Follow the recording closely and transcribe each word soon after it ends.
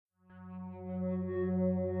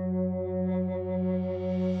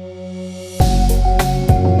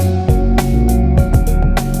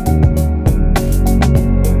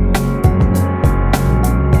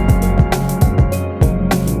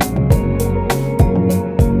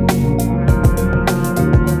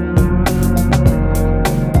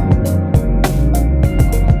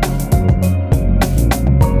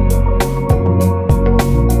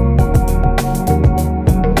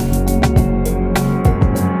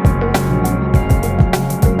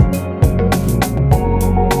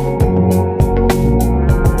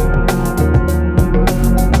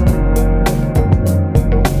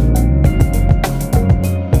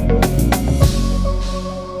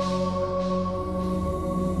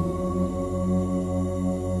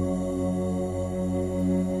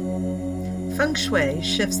Feng Shui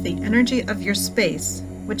shifts the energy of your space,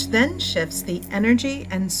 which then shifts the energy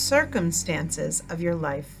and circumstances of your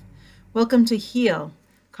life. Welcome to Heal,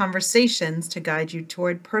 conversations to guide you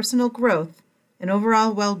toward personal growth and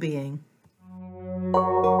overall well-being.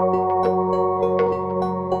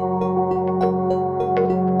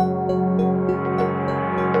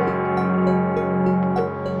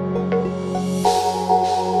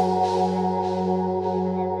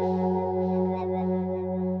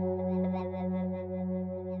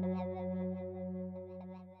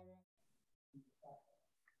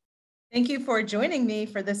 Thank you for joining me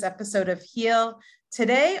for this episode of Heal.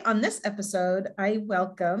 Today, on this episode, I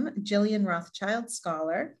welcome Jillian Rothschild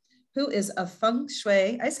Scholar, who is a Feng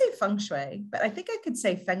Shui. I say Feng Shui, but I think I could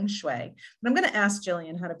say Feng Shui. But I'm going to ask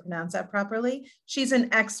Jillian how to pronounce that properly. She's an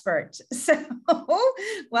expert. So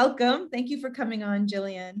welcome. Thank you for coming on,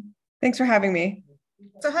 Jillian. Thanks for having me.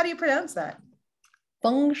 So how do you pronounce that?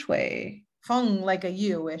 Feng Shui. Feng, like a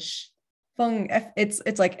U-ish. Feng, it's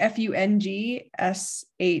like Funghshway.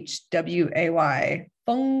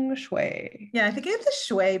 Feng Shui. Yeah, I think I have the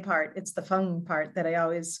shui part. It's the feng part that I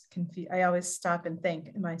always confuse. I always stop and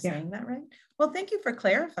think, am I saying that right? Well, thank you for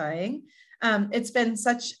clarifying. It's been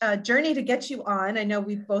such a journey to get you on. I know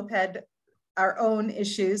we've both had our own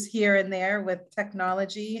issues here and there with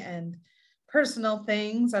technology and personal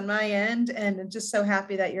things on my end, and I'm just so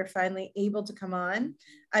happy that you're finally able to come on.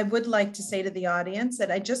 I would like to say to the audience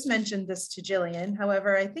that I just mentioned this to Jillian.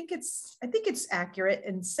 However, I think it's accurate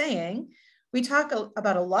in saying we talk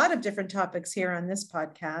about a lot of different topics here on this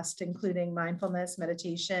podcast, including mindfulness,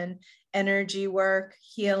 meditation, energy work,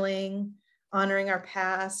 healing, honoring our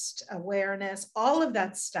past, awareness, all of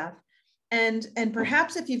that stuff. And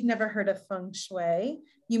perhaps if you've never heard of Feng Shui,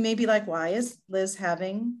 you may be like, why is Liz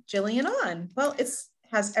having Jillian on? Well, it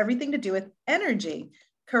has everything to do with energy.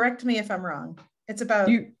 Correct me if I'm wrong. It's about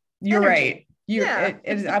you're energy. Right.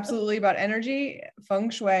 It is absolutely about energy. Feng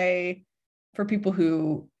Shui, for people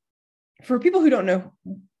who don't know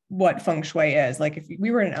what Feng Shui is, like if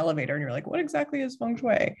we were in an elevator and you're like, what exactly is Feng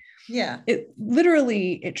Shui? Yeah.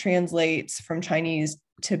 It translates from Chinese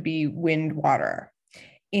to be wind, water.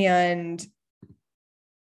 And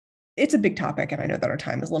it's a big topic, and I know that our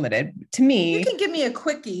time is limited. To me, you can give me a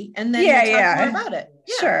quickie and then we'll talk more about it.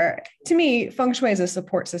 Yeah. Sure. To me, Feng Shui is a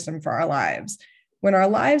support system for our lives. When our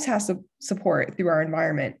lives have support through our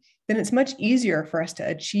environment, then it's much easier for us to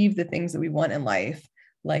achieve the things that we want in life,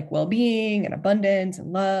 like well-being and abundance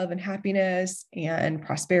and love and happiness and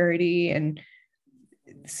prosperity and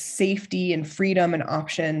safety and freedom and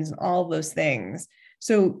options, all those things.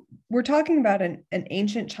 So we're talking about an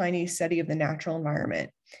ancient Chinese study of the natural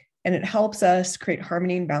environment, and it helps us create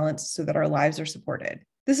harmony and balance so that our lives are supported.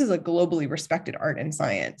 This is a globally respected art and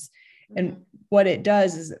science. And what it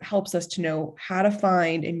does is it helps us to know how to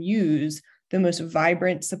find and use the most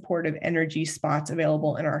vibrant, supportive energy spots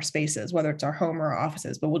available in our spaces, whether it's our home or our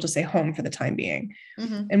offices, but we'll just say home for the time being.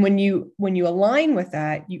 Mm-hmm. And when you align with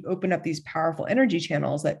that, you open up these powerful energy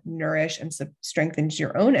channels that nourish and strengthens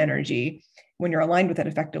your own energy when you're aligned with it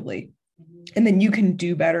effectively. And then you can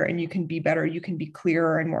do better and you can be better. You can be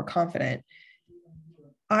clearer and more confident.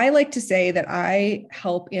 I like to say that I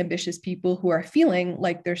help ambitious people who are feeling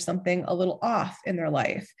like there's something a little off in their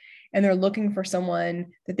life, and they're looking for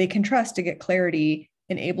someone that they can trust to get clarity,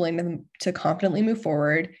 enabling them to confidently move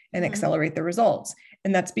forward and accelerate the results.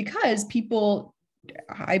 And that's because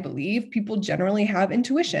I believe people generally have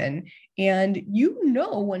intuition, and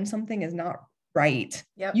when something is not right.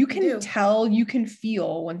 Yep, you can tell, you can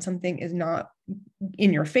feel when something is not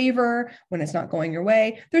in your favor, when it's not going your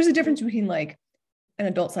way. There's a difference between like an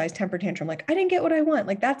adult-sized temper tantrum, like I didn't get what I want.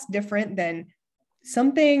 Like that's different than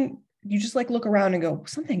something you just like look around and go,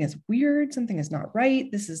 something is weird, something is not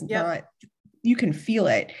right. This is not, you can feel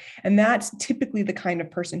it. And that's typically the kind of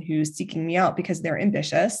person who's seeking me out because they're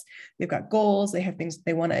ambitious. They've got goals, they have things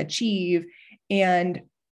they want to achieve. And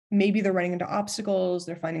maybe they're running into obstacles.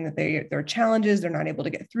 They're finding that there are challenges. They're not able to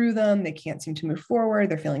get through them. They can't seem to move forward.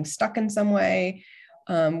 They're feeling stuck in some way,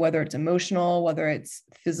 whether it's emotional, whether it's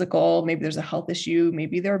physical, maybe there's a health issue,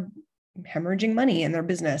 maybe they're hemorrhaging money in their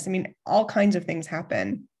business. I mean, all kinds of things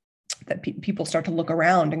happen that people start to look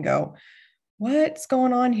around and go, what's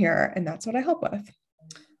going on here? And that's what I help with.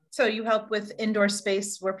 So you help with indoor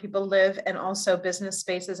space where people live and also business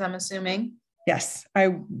spaces, I'm assuming? Yes,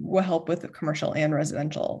 I will help with commercial and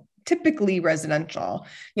residential, typically residential,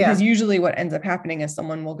 because usually what ends up happening is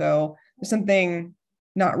someone will go, there's something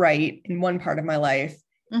not right in one part of my life.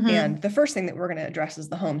 Mm-hmm. And the first thing that we're going to address is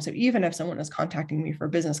the home. So even if someone is contacting me for a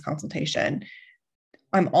business consultation,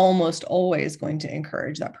 I'm almost always going to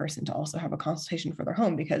encourage that person to also have a consultation for their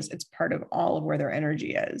home because it's part of all of where their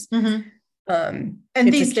energy is. Mm-hmm.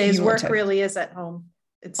 And these days work really is at home.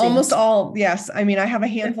 It seems. Almost all. Yes. I mean, I have a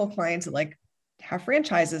handful of clients that like have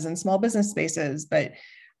franchises and small business spaces, but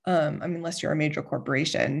I mean, unless you're a major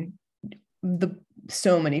corporation,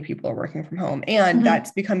 so many people are working from home. And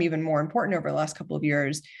that's become even more important over the last couple of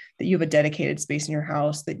years, that you have a dedicated space in your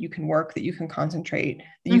house that you can work, that you can concentrate,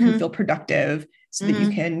 that you can feel productive, so that you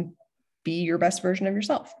can be your best version of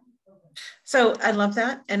yourself. So I love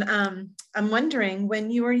that. And I'm wondering,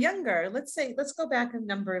 when you were younger, let's go back a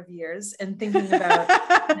number of years and thinking about,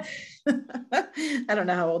 I don't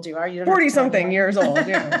know how old you are. You 40 something years old.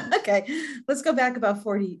 Yeah. Okay. Let's go back about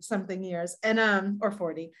 40 something years and, or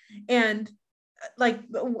 40. And like,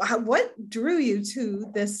 what drew you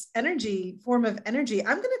to this form of energy?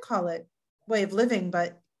 I'm going to call it way of living,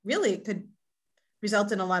 but really it could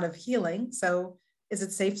result in a lot of healing. So is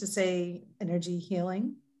it safe to say energy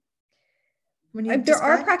healing? There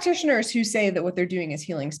are practitioners who say that what they're doing is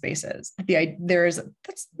healing spaces.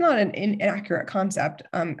 That's not an inaccurate concept.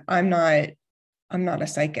 I'm not a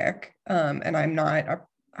psychic, and I'm not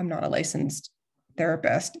a licensed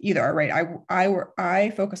therapist either. Right. I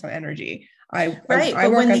focus on energy. But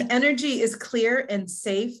when the energy is clear and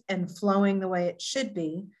safe and flowing the way it should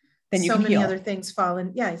be, then so many other things fall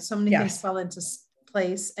in. Yeah. So many things fall into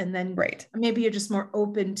place. And then maybe you're just more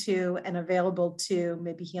open to and available to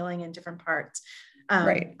maybe healing in different parts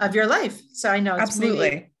of your life. So I know it's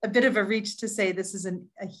maybe a bit of a reach to say this is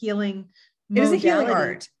a healing modality. It is a healing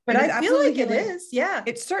art. But I feel like it is. Yeah.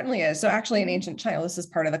 It certainly is. So actually in ancient China, this is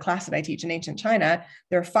part of the class that I teach in ancient China,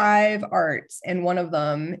 there are 5 arts, and one of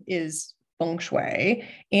them is feng shui.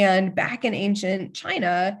 And back in ancient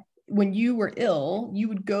China, when you were ill, you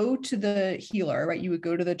would go to the healer, right? You would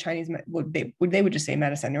go to the Chinese, they would just say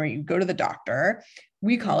medicine, right? You go to the doctor.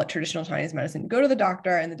 We call it traditional Chinese medicine. Go to the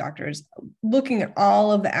doctor, and the doctor is looking at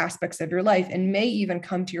all of the aspects of your life, and may even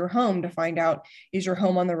come to your home to find out, is your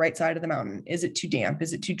home on the right side of the mountain? Is it too damp?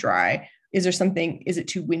 Is it too dry? Is it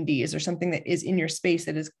too windy? Is there something that is in your space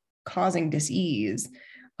that is causing dis-ease?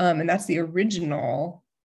 And that's the original,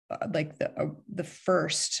 the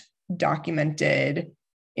first documented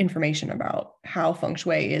information about how feng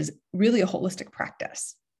shui is really a holistic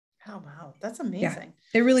practice. Oh, wow. That's amazing.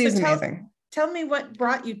 Yeah, it really is amazing. Tell me what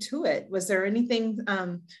brought you to it. Was there anything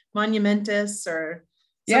monumentous or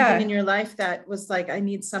something in your life that was like, I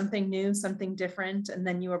need something new, something different, and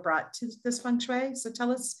then you were brought to this feng shui? So tell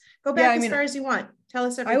us, go back as far as you want. Tell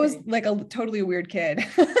us everything. I was like a totally weird kid.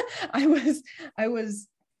 I was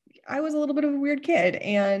a little bit of a weird kid.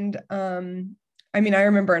 And I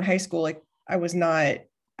remember in high school, like I was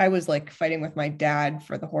like fighting with my dad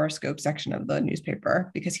for the horoscope section of the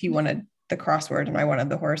newspaper, because he wanted the crossword and I wanted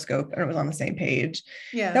the horoscope, and it was on the same page.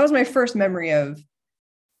 Yeah. That was my first memory of,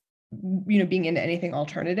 being into anything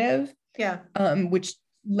alternative. Yeah. Which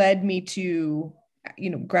led me to,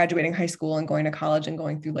 graduating high school and going to college and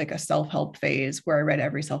going through like a self-help phase where I read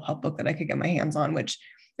every self-help book that I could get my hands on, which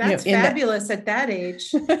that's fabulous at that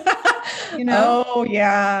age. Oh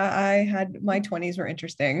yeah. I had, my 20s were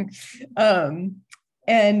interesting.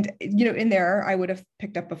 And, in there, I would have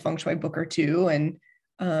picked up a feng shui book or two. And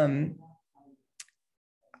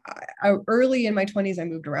early in my 20s, I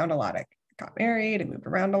moved around a lot. I got married, I moved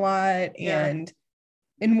around a lot. Yeah. And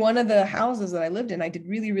in one of the houses that I lived in, I did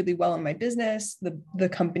really, really well in my business. The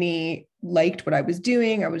company liked what I was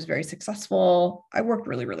doing. I was very successful. I worked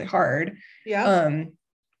really, really hard. Yeah.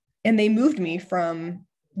 And they moved me from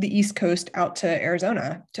the East Coast out to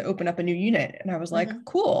Arizona to open up a new unit. And I was like,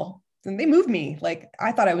 cool. And they moved me. Like,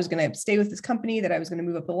 I thought I was going to stay with this company, that I was going to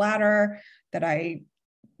move up the ladder, that it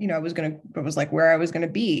was like where I was going to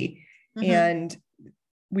be. And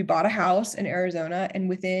we bought a house in Arizona, and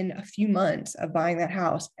within a few months of buying that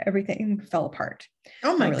house, everything fell apart.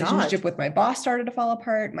 Oh my God. My relationship with my boss started to fall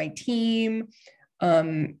apart. My team,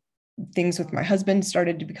 things with my husband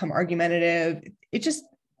started to become argumentative.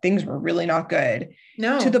 Things were really not good.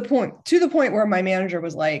 No. To the point where my manager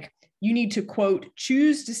was like, you need to, quote,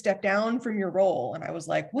 choose to step down from your role. And I was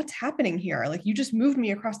like, what's happening here? Like, you just moved me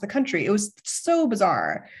across the country. It was so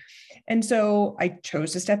bizarre. And so I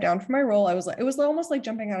chose to step down from my role. It was almost like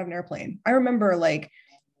jumping out of an airplane. I remember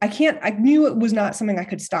I knew it was not something I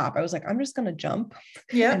could stop. I was like, I'm just going to jump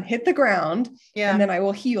and hit the ground. Yeah. And then I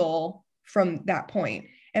will heal from that point.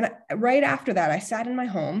 And right after that, I sat in my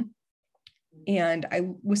home, and I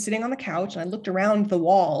was sitting on the couch, and I looked around the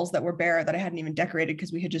walls that were bare, that I hadn't even decorated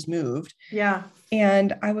because we had just moved. Yeah.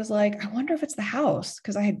 And I was like, I wonder if it's the house.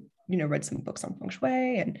 Cause I had, read some books on feng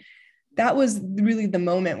shui. And that was really the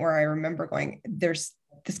moment where I remember going, this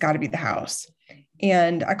gotta be the house.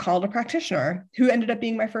 And I called a practitioner who ended up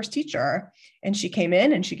being my first teacher. And she came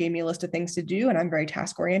in and she gave me a list of things to do. And I'm very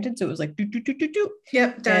task oriented. So it was like, do, do, do, do, do.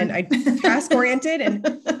 Yep. Done. And I task oriented and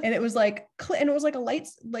it was like, and it was like a light,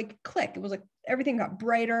 like click. It was like, everything got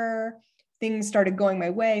brighter. Things started going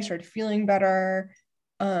my way, started feeling better.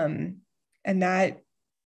 And I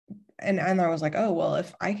was like, oh, well,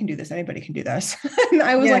 if I can do this, anybody can do this. And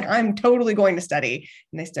I was like, I'm totally going to study.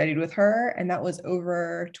 And I studied with her. And that was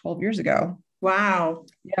over 12 years ago. Wow.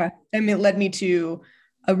 Yeah. I mean, it led me to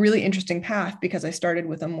a really interesting path because I started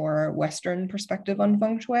with a more Western perspective on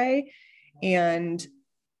feng shui, and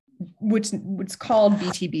what's called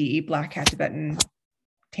BTB, Black Hat Tibetan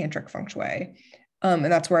Tantric Feng Shui. And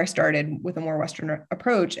that's where I started with a more Western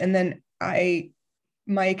approach. And then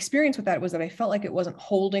my experience with that was that I felt like it wasn't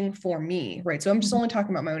holding for me, right? So I'm just only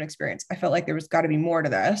talking about my own experience. I felt like there was got to be more to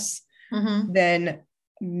this than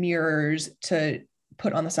mirrors to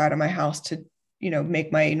put on the side of my house to,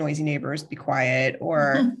 make my noisy neighbors be quiet,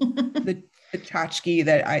 or the tchotchke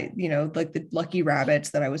that I, like the lucky rabbits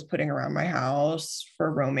that I was putting around my house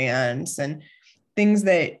for romance, and things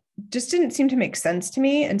that just didn't seem to make sense to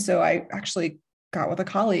me. And so I actually got with a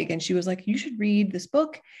colleague and she was like, you should read this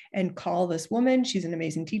book and call this woman. She's an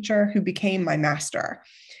amazing teacher who became my master.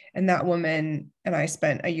 And that woman and I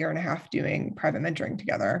spent 1.5 years doing private mentoring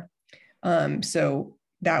together. So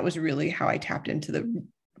that was really how I tapped into the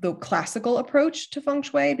classical approach to feng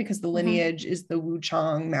shui, because the lineage is the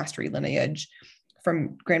Wuchang mastery lineage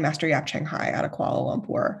from Grandmaster Yap Cheng Hai out of Kuala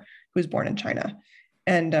Lumpur, who was born in China.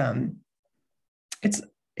 And it's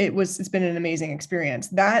been an amazing experience.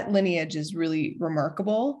 That lineage is really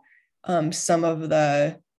remarkable. Some of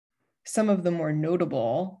the more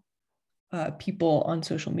notable people on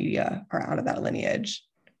social media are out of that lineage.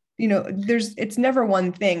 It's never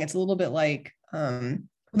one thing. It's a little bit like, well,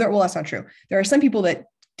 that's not true. There are some people that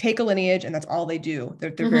take a lineage and that's all they do. They're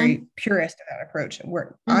very purist in that approach.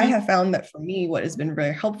 Where I have found that for me, what has been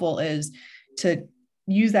very helpful is to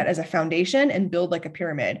use that as a foundation and build like a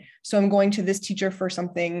pyramid. So I'm going to this teacher for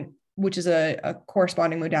something, which is a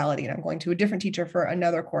corresponding modality, and I'm going to a different teacher for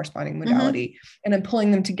another corresponding modality, and I'm pulling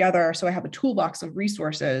them together. So I have a toolbox of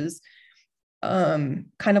resources,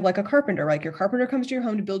 kind of like a carpenter. Like your carpenter comes to your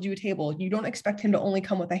home to build you a table. You don't expect him to only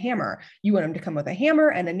come with a hammer. You want him to come with a hammer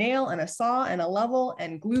and a nail and a saw and a level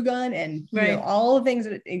and glue gun and all the things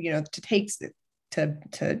that to take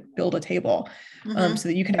to build a table, so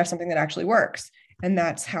that you can have something that actually works. And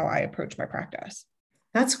that's how I approach my practice.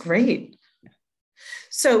 That's great.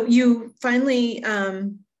 So you finally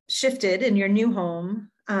shifted in your new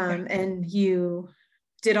home, and you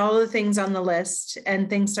did all the things on the list, and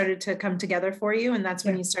things started to come together for you. And that's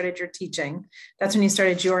when you started your teaching. That's when you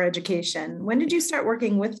started your education. When did you start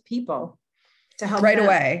working with people to help right them?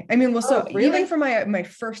 Away? I mean, well, so really? Even for my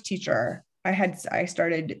first teacher, I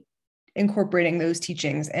started incorporating those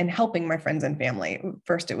teachings and helping my friends and family.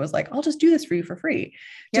 First, it was like, I'll just do this for you for free,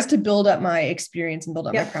 just to build up my experience and build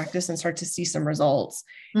up my practice and start to see some results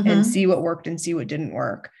and see what worked and see what didn't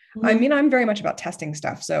work. I mean, I'm very much about testing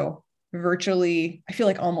stuff. So virtually, I feel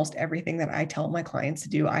like almost everything that I tell my clients to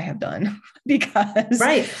do, I have done because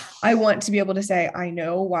I want to be able to say, I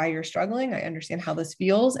know why you're struggling. I understand how this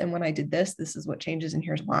feels. And when I did this, this is what changes. And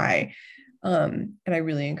here's why. And I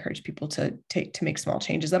really encourage people to make small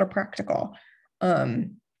changes that are practical.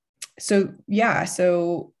 So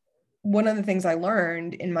one of the things I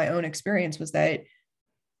learned in my own experience was that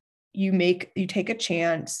you take a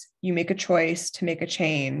chance, you make a choice to make a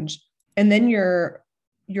change, and then your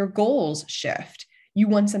goals shift. You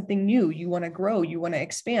want something new, you want to grow, you want to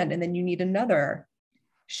expand, and then you need another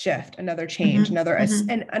shift, another change,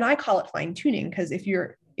 and I call it fine tuning, because if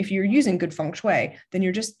you're using good feng shui, then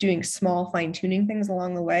you're just doing small fine tuning things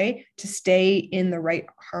along the way to stay in the right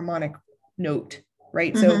harmonic note,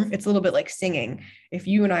 right? So it's a little bit like singing. If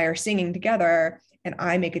you and I are singing together and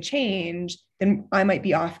I make a change, then I might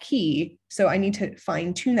be off key. So I need to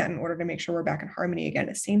fine tune that in order to make sure we're back in harmony again.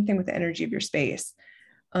 The same thing with the energy of your space.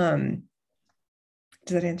 Does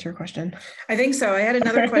that answer your question? I think so. I had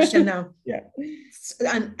another question though.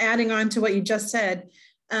 Adding on to what you just said.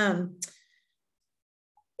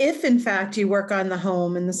 If in fact you work on the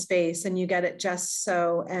home and the space and you get it just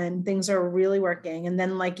so, and things are really working, and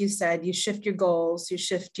then like you said, you shift your goals, you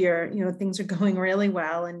shift your, things are going really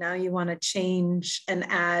well, and now you want to change and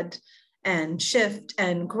add and shift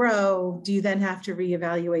and grow, do you then have to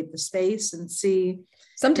reevaluate the space and see?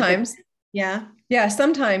 Sometimes. Yeah,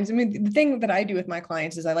 sometimes. I mean, the thing that I do with my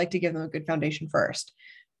clients is I like to give them a good foundation first.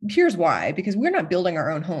 Here's why, because we're not building our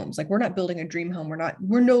own homes. Like, we're not building a dream home.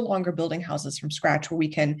 We're no longer building houses from scratch where we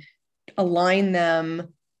can align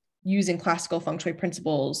them using classical feng shui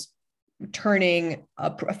principles turning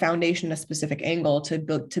a foundation a specific angle to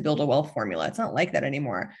build a wealth formula. It's not like that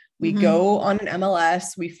anymore. We Mm-hmm. go on an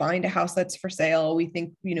MLS, we find a house that's for sale. We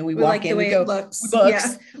think, we walk like in, the way we go, it looks.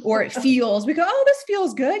 Yeah. Or it feels, we go, oh, this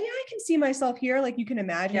feels good. Yeah, I can see myself here. Like you can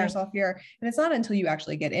imagine yourself here. And it's not until you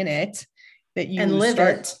actually get in it that you live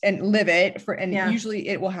it usually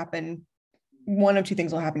it will happen. One of two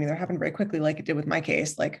things will happen. Either happen very quickly, like it did with my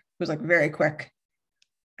case, like it was like very quick.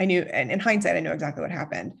 I knew, and in hindsight, I know exactly what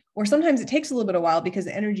happened. Or sometimes it takes a little bit of a while because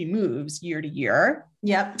the energy moves year to year,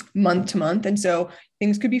 month to month. And so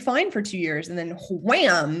things could be fine for 2 years. And then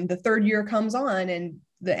wham, the third year comes on and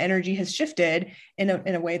the energy has shifted in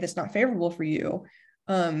a way that's not favorable for you.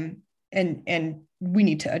 And we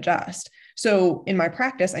need to adjust. So in my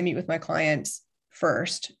practice, I meet with my clients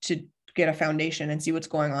first to get a foundation and see what's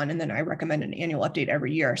going on. And then I recommend an annual update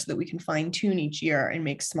every year so that we can fine tune each year and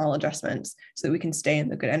make small adjustments so that we can stay in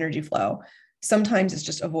the good energy flow. Sometimes it's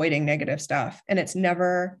just avoiding negative stuff. And it's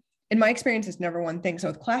never, in my experience, it's never one thing. So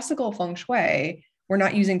with classical feng shui, we're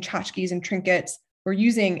not using tchotchkes and trinkets. We're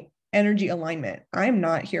using energy alignment. I'm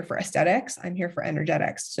not here for aesthetics. I'm here for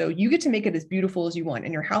energetics. So you get to make it as beautiful as you want.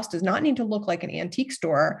 And your house does not need to look like an antique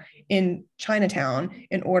store in Chinatown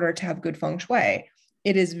in order to have good feng shui.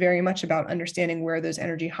 It is very much about understanding where those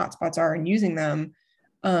energy hotspots are and using them.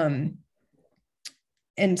 And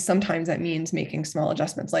sometimes that means making small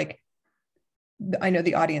adjustments. Like, I know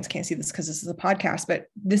the audience can't see this because this is a podcast, but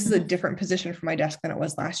this is a different position for my desk than it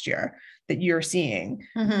was last year that you're seeing.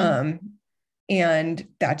 And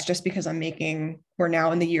that's just because we're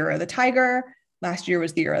now in the year of the tiger. Last year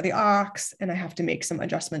was the year of the ox, and I have to make some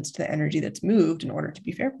adjustments to the energy that's moved in order to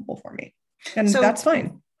be favorable for me. And so that's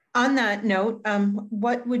fine. On that note,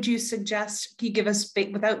 what would you suggest? Can you give us,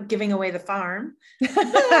 without giving away the farm,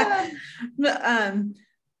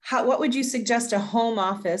 what would you suggest a home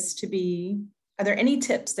office to be? Are there any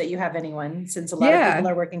tips that you have, anyone, since a lot of people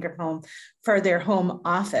are working from home, for their home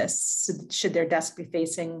office? Should their desk be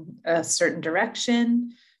facing a certain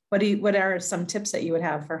direction? What are some tips that you would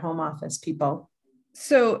have for home office people?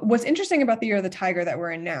 So what's interesting about the year of the tiger that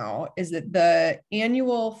we're in now is that the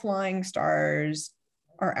annual flying stars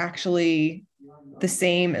are actually the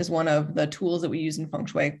same as one of the tools that we use in feng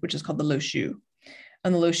shui, which is called the Lo Shu.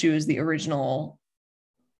 And the Lo Shu is the original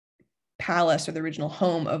palace or the original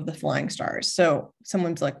home of the flying stars. So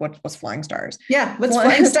someone's like, what's flying stars? Yeah, what's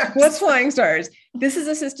flying stars? What's flying stars? This is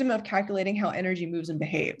a system of calculating how energy moves and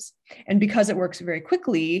behaves. And because it works very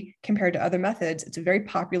quickly compared to other methods, it's a very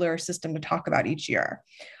popular system to talk about each year.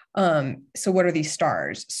 So what are these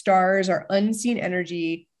stars? Stars are unseen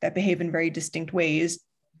energy that behave in very distinct ways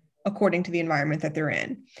according to the environment that they're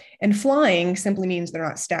in. And flying simply means they're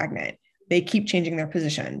not stagnant. They keep changing their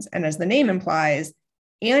positions. And as the name implies,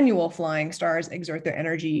 annual flying stars exert their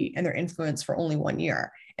energy and their influence for only 1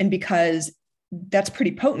 year. And because that's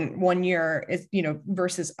pretty potent, 1 year is,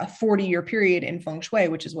 versus a 40-year period in feng shui,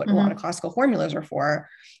 which is what a lot of classical formulas are for.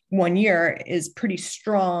 1 year is pretty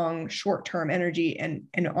strong short-term energy. And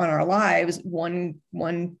on our lives, one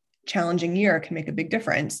challenging year can make a big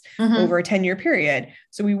difference over a 10-year period.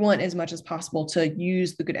 So we want as much as possible to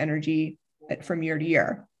use the good energy from year to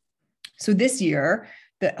year. So this year,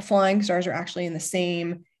 the flying stars are actually in the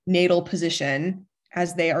same natal position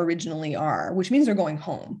as they originally are, which means they're going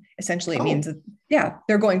home. Essentially, it means that,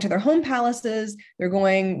 they're going to their home palaces. They're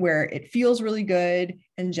going where it feels really good.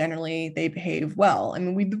 And generally they behave well. I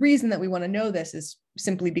mean, the reason that we want to know this is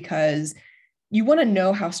simply because you want to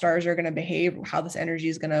know how stars are going to behave, how this energy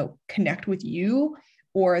is going to connect with you,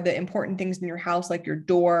 or the important things in your house, like your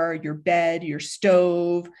door, your bed, your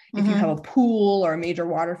stove. If you have a pool or a major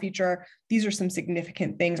water feature, these are some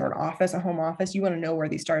significant things, or an office, a home office. You want to know where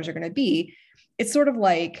these stars are going to be. It's sort of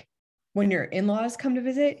like when your in-laws come to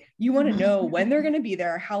visit, you want to know when they're going to be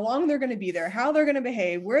there, how long they're going to be there, how they're going to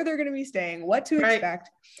behave, where they're going to be staying, what to expect.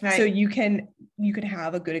 So you can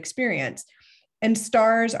have a good experience. And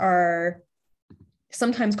stars are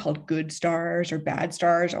sometimes called good stars or bad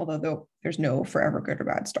stars, although there's no forever good or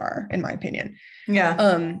bad star, in my opinion.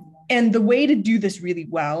 And the way to do this really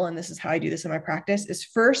well, and this is how I do this in my practice, is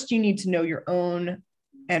first you need to know your own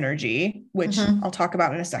energy, which I'll talk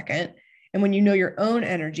about in a second. And when you know your own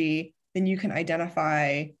energy, then you can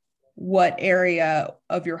identify what area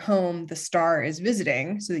of your home the star is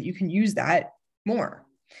visiting so that you can use that more.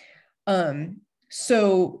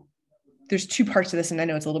 So there's two parts to this, and I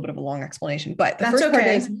know it's a little bit of a long explanation, but the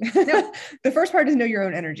first part is know your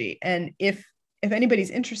own energy. And if anybody's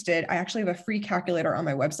interested, I actually have a free calculator on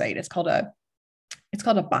my website. It's called a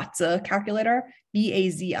Bazi calculator,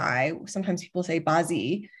 Bazi. Sometimes people say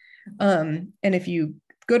Bazi. And if you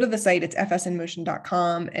go to the site. It's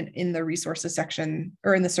fsinmotion.com. And in the resources section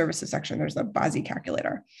or in the services section, there's a Bazi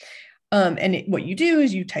calculator. What you do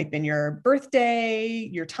is you type in your birthday,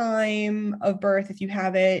 your time of birth, if you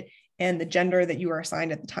have it, and the gender that you are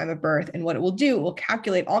assigned at the time of birth. And what it will do, it will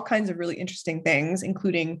calculate all kinds of really interesting things,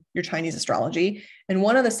 including your Chinese astrology. And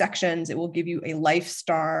one of the sections, it will give you a life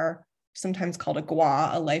star, sometimes called a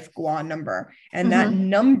gua, a life gua number. And that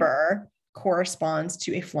number corresponds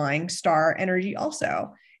to a flying star energy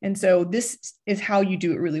also. And so this is how you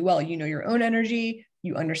do it really well. You know your own energy,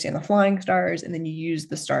 you understand the flying stars, and then you use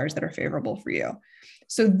the stars that are favorable for you.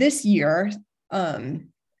 So this year,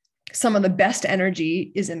 some of the best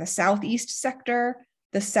energy is in the southeast sector,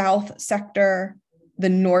 the south sector, the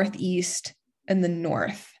northeast, and the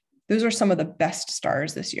north. Those are some of the best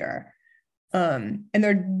stars this year. And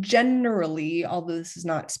they're generally, although this is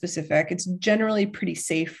not specific, it's generally pretty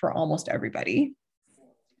safe for almost everybody.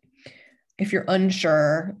 If you're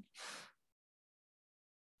unsure,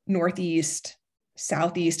 northeast,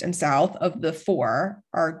 southeast, and south of the 4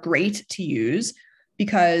 are great to use,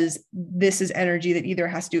 because this is energy that either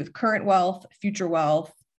has to do with current wealth, future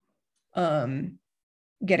wealth,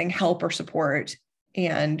 getting help or support,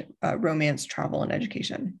 and romance, travel, and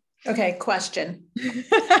education. Okay, question.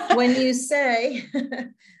 When you say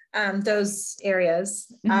those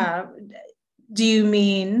areas, do you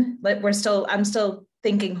mean, like, I'm still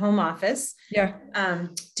thinking home office. Yeah.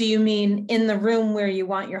 Do you mean in the room where you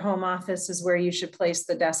want your home office is where you should place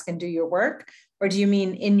the desk and do your work? Or do you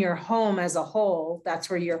mean in your home as a whole, that's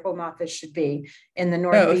where your home office should be, in the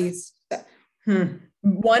Northeast?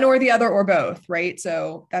 One or the other or both, right?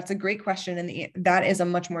 So that's a great question. And that is a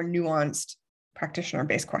much more nuanced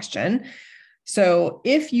practitioner-based question. So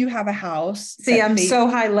if you have a house. See, I'm so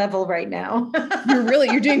high level right now.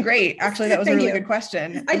 You're doing great. Actually, that was a really good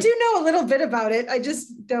question. I do know a little bit about it. I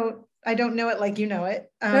just don't know it like you know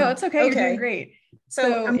it. No, it's okay. You're doing great.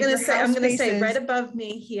 So I'm going to say right above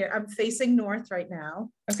me here, I'm facing north right now.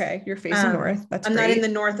 Okay. You're facing north. That's I'm great. not in the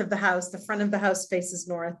north of the house. The front of the house faces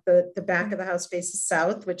north. The back of the house faces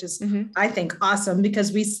south, which is, I think, awesome,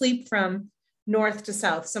 because we sleep from north to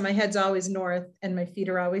south. So my head's always north and my feet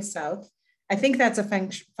are always south. I think that's a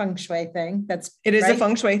feng shui thing. It is a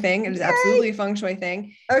feng shui thing. It is absolutely a feng shui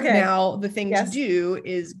thing. Okay. Now, the thing to do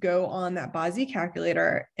is go on that Bazi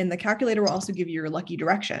calculator, and the calculator will also give you your lucky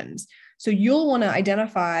directions. So you'll want to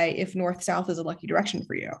identify if north-south is a lucky direction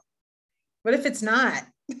for you. What if it's not?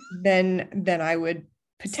 Then I would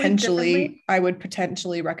potentially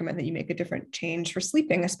recommend that you make a different change for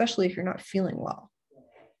sleeping, especially if you're not feeling well.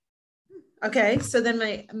 Okay, so then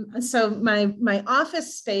my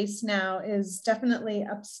office space now is definitely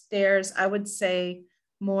upstairs. I would say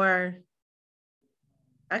more,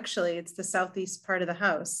 actually, it's the southeast part of the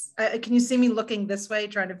house. Can you see me looking this way,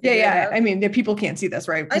 trying to figure it out? I mean, the people can't see this,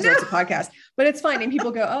 right? Because it's a podcast, but it's fine. And people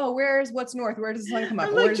go, oh, what's north? Where does the sun come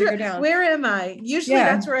up? Where does it go down? Where am I? Usually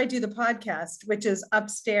that's where I do the podcast, which is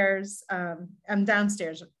upstairs. I'm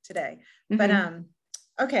downstairs today, but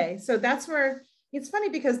okay, so that's where. It's funny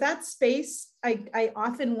because that space, I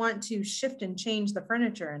often want to shift and change the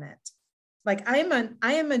furniture in it. Like I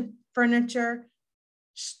am a furniture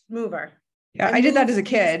mover. Yeah, I did that as a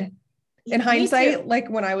kid. In hindsight, like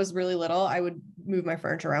when I was really little, I would move my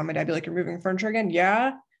furniture around. My dad would be like, "You're moving furniture again?"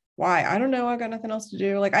 Yeah. Why? I don't know. I got nothing else to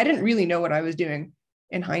do. Like I didn't really know what I was doing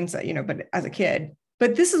in hindsight, but as a kid.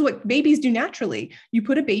 But this is what babies do naturally. You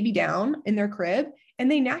put a baby down in their crib and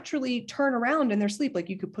they naturally turn around in their sleep. Like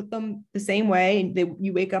you could put them the same way and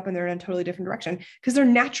you wake up and they're in a totally different direction because they're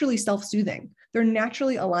naturally self-soothing. They're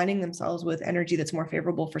naturally aligning themselves with energy that's more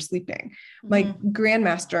favorable for sleeping. My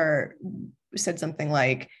grandmaster said something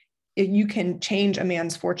like, you can change a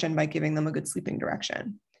man's fortune by giving them a good sleeping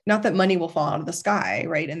direction. Not that money will fall out of the sky,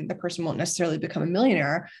 right? And the person won't necessarily become a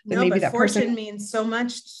millionaire, but maybe that fortune person means so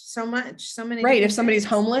many. Right. If somebody's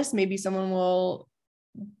homeless, maybe someone will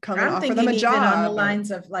come and offer them a job. On the lines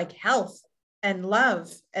of like health and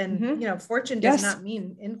love and, fortune does not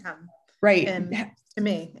mean income. Right. And to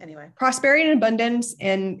me anyway, prosperity and abundance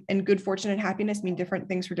and good fortune and happiness mean different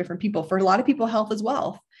things for different people. For a lot of people, health is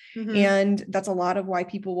wealth. And that's a lot of why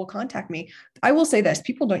people will contact me. I will say this,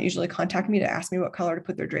 people don't usually contact me to ask me what color to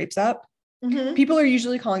put their drapes up. People are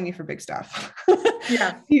usually calling me for big stuff.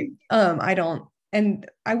 I don't. And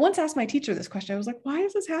I once asked my teacher this question. I was like, why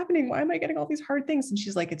is this happening? Why am I getting all these hard things? And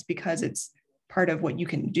she's like, it's because it's part of what you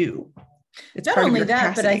can do. It's not only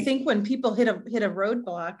that, but I think when people hit a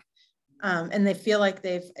roadblock, and they feel like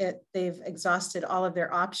they've exhausted all of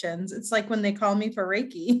their options. It's like when they call me for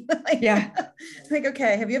Reiki. Like,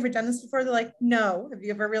 okay, have you ever done this before? They're like, no. Have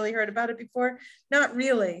you ever really heard about it before? Not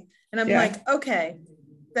really. And I'm like, okay,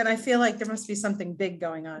 then I feel like there must be something big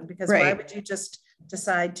going on, because Right. why would you just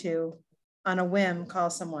decide to, on a whim, call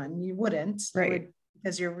someone? You wouldn't, Right.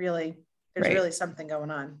 because there's Right. really something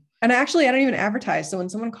going on. And actually, I don't even advertise. So when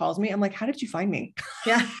someone calls me, I'm like, how did you find me?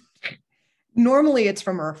 Yeah. Normally it's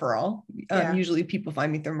from a referral. Yeah. Usually people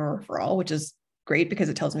find me through a referral, which is great because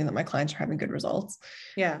it tells me that my clients are having good results.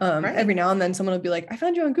 Yeah. Right. Every now and then someone will be like, I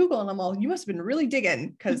found you on Google. And I'm all, you must have been really digging,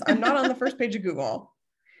 because I'm not on the first page of Google.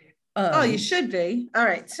 Oh, you should be. All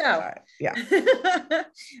right. So, yeah.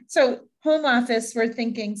 So home office, we're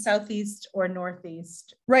thinking southeast or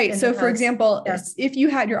northeast. Right. So for example, yes. if you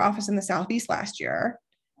had your office in the southeast last year,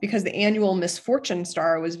 because the annual misfortune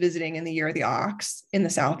star was visiting in the year of the ox in the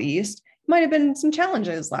southeast, might have been some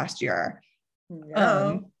challenges last year.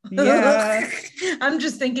 No. Yeah. I'm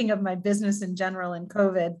just thinking of my business in general and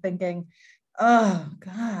COVID, thinking, oh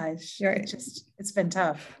gosh, Right. it's been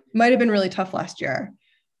tough. Might have been really tough last year.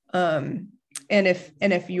 And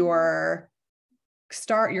if your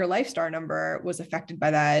life star number was affected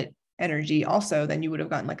by that energy also, then you would have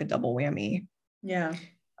gotten like a double whammy. Yeah.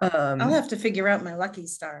 I'll have to figure out my lucky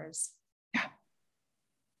stars. Yeah.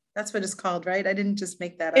 That's what it's called, right? I didn't just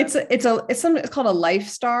make that up. It's called a life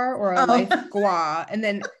star or a life gua. And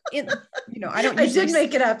then I did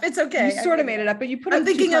make it up. It's okay. You sort of made it up, but you put I'm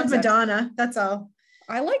thinking of Madonna. That's all.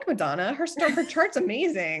 I like Madonna. Her chart's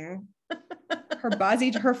amazing. Her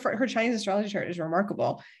Chinese astrology chart is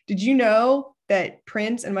remarkable. Did you know that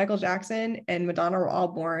Prince and Michael Jackson and Madonna were all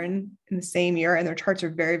born in the same year, and their charts are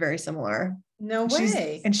very, very similar? No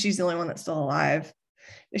way. She's the only one that's still alive.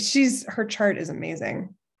 Her chart is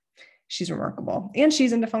amazing. She's remarkable. And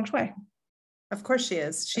she's into feng shui. Of course she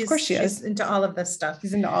is. She's into all of this stuff.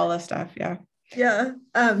 She's into all this stuff. Yeah. Yeah.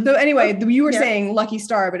 So anyway, you were saying lucky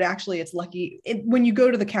star, but actually it's lucky. When you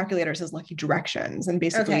go to the calculator, it says lucky directions. And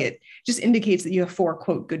basically it just indicates that you have 4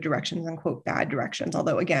 quote good directions and quote bad directions.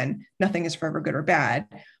 Although again, nothing is forever good or bad.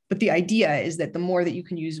 But the idea is that the more that you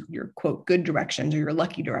can use your quote good directions or your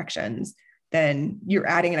lucky directions, then you're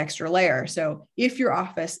adding an extra layer. So if your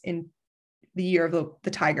office in the year of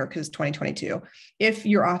the tiger, because it's 2022, if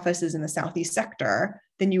your office is in the southeast sector,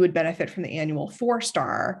 then you would benefit from the annual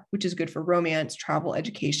 4-star, which is good for romance, travel,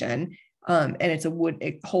 education. And it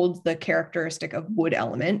holds the characteristic of wood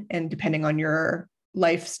element. And depending on your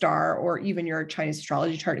life star or even your Chinese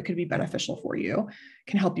astrology chart, it could be beneficial for you.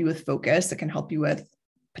 It can help you with focus. It can help you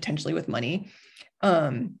potentially with money.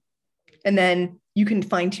 And then you can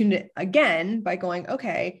fine tune it again by going,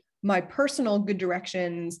 okay, my personal good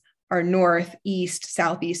directions are north, east,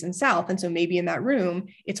 southeast, and south. And so maybe in that room,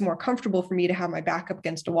 it's more comfortable for me to have my back up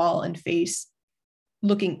against a wall and face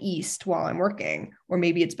looking east while I'm working, or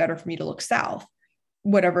maybe it's better for me to look south,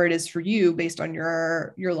 whatever it is for you based on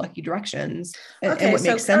your lucky directions and what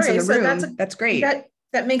makes sense in the room. That's great.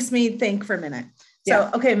 That makes me think for a minute.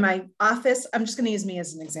 So, okay, my office, I'm just going to use me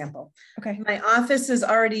as an example. Okay. My office is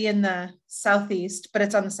already in the southeast, but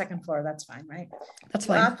it's on the 2nd floor. That's fine, right? That's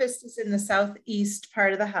fine. The office is in the southeast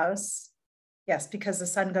part of the house. Yes, because the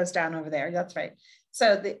sun goes down over there. That's right.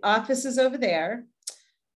 So the office is over there.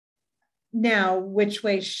 Now, which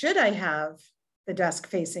way should I have the desk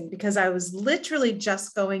facing? Because I was literally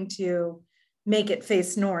just going to make it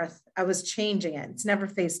face north. I was changing it. It's never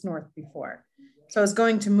faced north before. So I was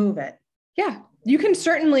going to move it. Yeah. You can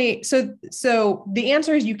certainly, so the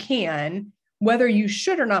answer is you can. Whether you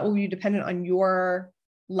should or not will be dependent on your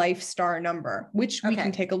life star number, which we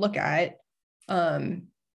can take a look at.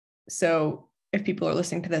 So if people are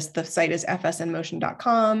listening to this, the site is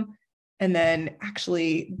fsnmotion.com. And then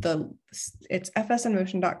actually it's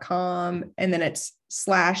fsnmotion.com and then it's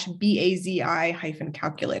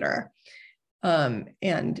 /BAZI-calculator.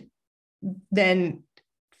 And then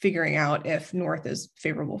figuring out if north is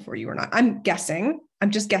favorable for you or not. I'm just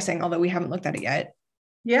guessing, although we haven't looked at it yet.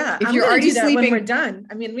 Yeah. If you're already sleeping, when we're done.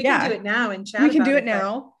 I mean, we can do it now and chat. We can do it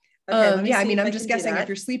now. Okay, I'm just guessing if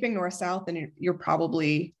you're sleeping north-south, then you're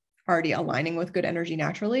probably already aligning with good energy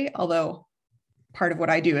naturally. Although part of what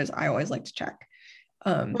I do is I always like to check.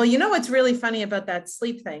 Well, you know, what's really funny about that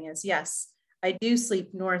sleep thing is, yes, I do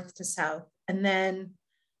sleep north to south. And then,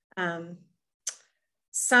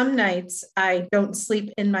 some nights I don't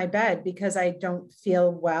sleep in my bed because I don't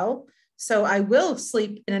feel well. So I will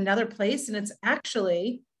sleep in another place and it's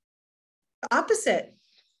actually the opposite,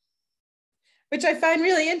 which I find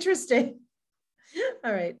really interesting.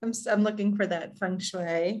 All right. I'm looking for that feng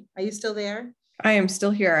shui. Are you still there? I am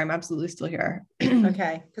still here. I'm absolutely still here.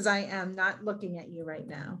 Okay. Because I am not looking at you right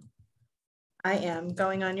now. I am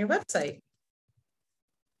going on your website.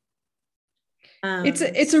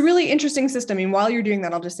 It's a really interesting system. I mean, while you're doing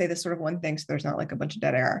that, I'll just say this sort of one thing so there's not like a bunch of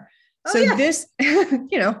dead air. Oh, So yeah. this,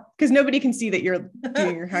 because nobody can see that you're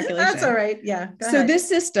doing your calculation. That's all right. Yeah. So ahead. This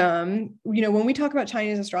system, when we talk about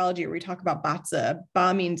Chinese astrology, or we talk about Bazi,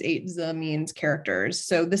 Ba means 8, Zi means characters.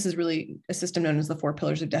 So this is really a system known as the 4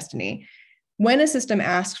 pillars of destiny. When a system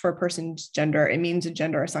asks for a person's gender, it means a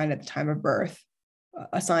gender assigned at the time of birth,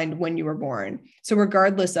 assigned when you were born. So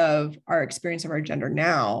regardless of our experience of our gender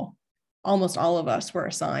now, almost all of us were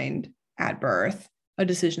assigned at birth a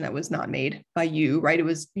decision that was not made by you, right? It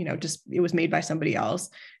was, it was made by somebody else.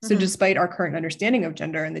 So despite our current understanding of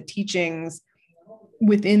gender, and the teachings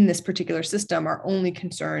within this particular system are only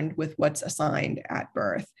concerned with what's assigned at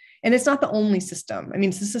birth. And it's not the only system. I mean,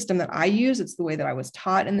 it's the system that I use. It's the way that I was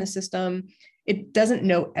taught in the system. It doesn't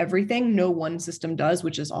know everything. No one system does,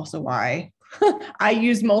 which is also why I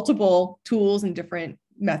use multiple tools and different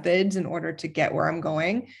methods in order to get where I'm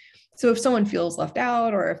going. So if someone feels left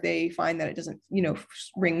out, or if they find that it doesn't,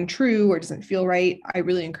 ring true or doesn't feel right, I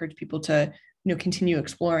really encourage people to, continue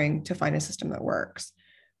exploring to find a system that works.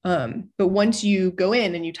 But once you go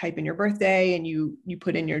in and you type in your birthday and you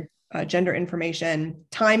put in your gender information,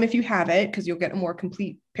 time if you have it, because you'll get a more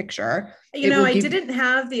complete picture. I didn't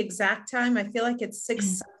have the exact time. I feel like it's 6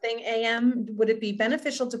 something a.m. Would it be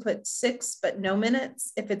beneficial to put 6 but no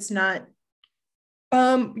minutes if it's not?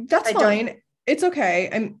 That's fine. It's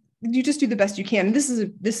okay. You just do the best you can. This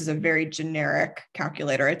is a very generic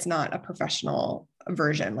calculator. It's not a professional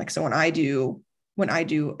version. Like, so when I do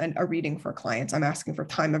a reading for clients, I'm asking for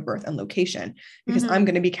time of birth and location, because I'm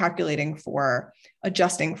going to be calculating for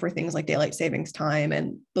adjusting for things like daylight savings time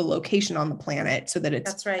and the location on the planet so that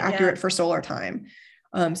it's accurate for solar time.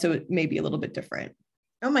 So it may be a little bit different.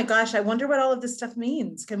 Oh my gosh, I wonder what all of this stuff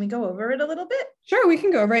means. Can we go over it a little bit? Sure, we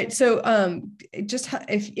can go over it. So just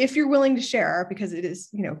if you're willing to share, because it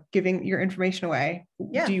is, giving your information away,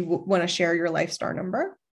 do you want to share your life star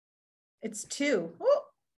number? It's 2. Oh.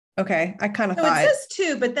 Okay, I kind of thought. It says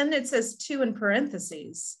 2, but then it says 2 in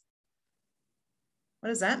parentheses. What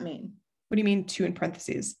does that mean? What do you mean 2 in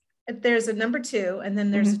parentheses? There's a number 2, and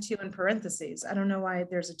then there's a 2 in parentheses. I don't know why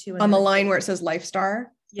there's a 2 in on the line where it says life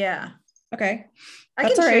star. Yeah. Okay. I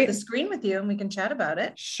can share the screen with you and we can chat about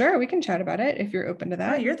it. Sure, we can chat about it if you're open to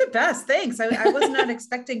that. Oh, you're the best. Thanks. I was not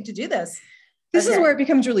expecting to do this. This is where it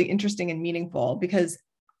becomes really interesting and meaningful, because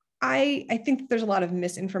I think there's a lot of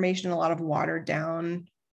misinformation, a lot of watered down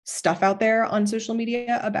stuff out there on social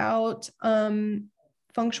media about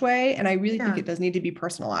feng shui. And I really think it does need to be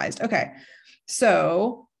personalized. Okay.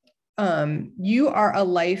 So you are a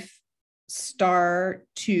life star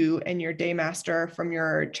 2, and your day master from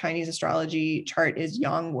your Chinese astrology chart is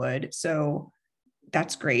Yangwood. So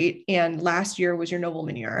that's great. And last year was your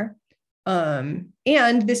nobleman year. And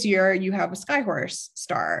this year you have a Skyhorse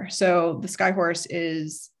star. So the Skyhorse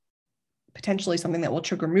is potentially something that will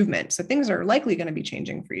trigger movement. So things are likely going to be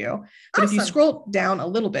changing for you. But if you scroll down a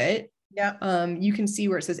little bit, you can see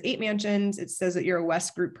where it says 8 mansions. It says that you're a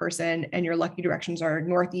West group person, and your lucky directions are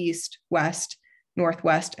northeast, west,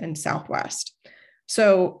 northwest, and southwest.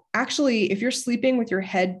 So actually, if you're sleeping with your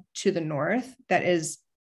head to the north, that is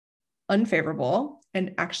unfavorable.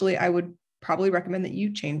 And actually, I would probably recommend that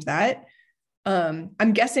you change that.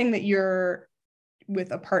 I'm guessing that you're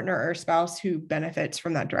with a partner or spouse who benefits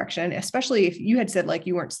from that direction, especially if you had said like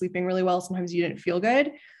you weren't sleeping really well, sometimes you didn't feel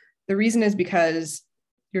good. The reason is because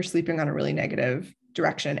you're sleeping on a really negative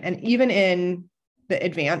direction. And even in the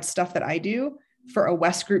advanced stuff that I do, for a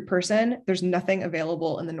West group person, there's nothing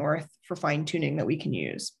available in the North for fine tuning that we can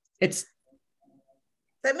use.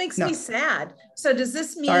 That makes me sad. So does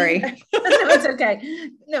this mean, sorry. No, it's okay.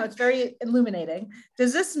 No, it's very illuminating.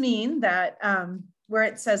 Does this mean that where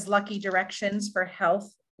it says lucky directions for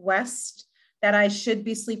health west, that I should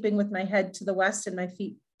be sleeping with my head to the west and my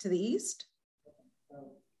feet to the east?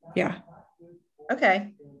 Yeah.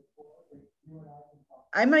 Okay.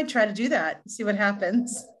 I might try to do that, see what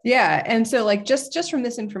happens. Yeah. And so like, just from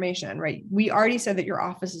this information, right? We already said that your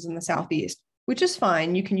office is in the Southeast, which is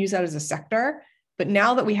fine. You can use that as a sector. But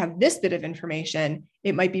now that we have this bit of information,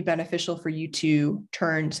 it might be beneficial for you to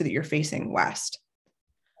turn so that you're facing west.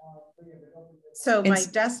 So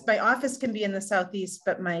my office can be in the Southeast,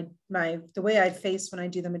 but the way I face when I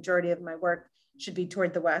do the majority of my work should be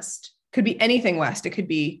toward the west. Could be anything west. It could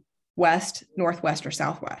be west, northwest, or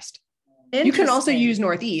southwest. You can also use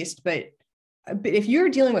northeast, but if you're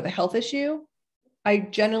dealing with a health issue, I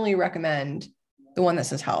generally recommend the one that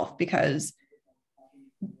says health, because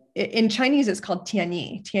in Chinese, it's called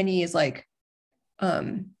Tianyi. Tianyi is like,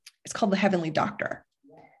 it's called the heavenly doctor.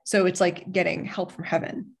 So it's like getting help from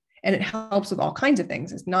heaven, and it helps with all kinds of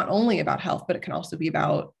things. It's not only about health, but it can also be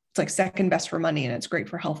about, it's like second best for money, and it's great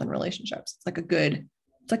for health and relationships. It's like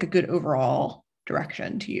a good overall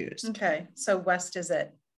direction to use. Okay. So west is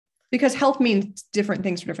it? Because health means different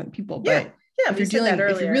things for different people. But if you're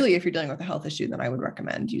dealing with a health issue, then I would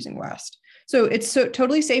recommend using west. So it's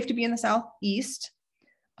totally safe to be in the southeast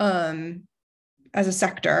as a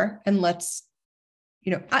sector. And let's,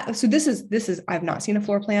 so this is, I've not seen a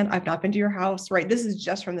floor plan. I've not been to your house, right? This is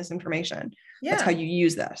just from this information. Yeah. That's how you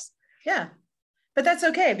use this. Yeah. But that's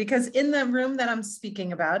okay, because in the room that I'm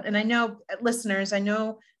speaking about, and I know listeners, I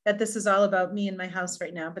know that this is all about me and my house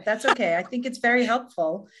right now, but that's okay. I think it's very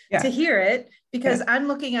helpful to hear it, because I'm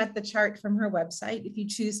looking at the chart from her website. If you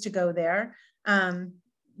choose to go there,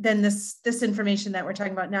 then this information that we're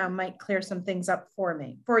talking about now might clear some things up for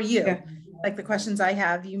you. Yeah. Like the questions I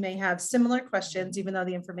have, you may have similar questions, even though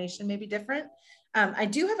the information may be different. I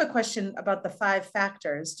do have a question about the 5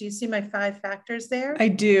 factors. Do you see my 5 factors there? I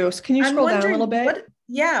do. So can you scroll down a little bit?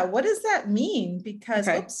 What does that mean? Because,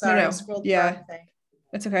 oops, sorry, I scrolled the wrong thing.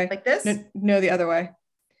 That's okay. Like this? No, the other way.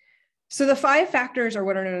 So the 5 factors are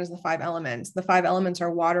what are known as the 5 elements. The 5 elements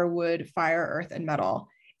are water, wood, fire, earth, and metal.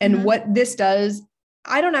 And what this does,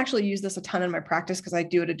 I don't actually use this a ton in my practice because I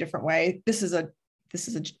do it a different way. This is a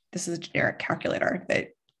generic calculator that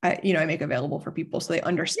I make available for people so they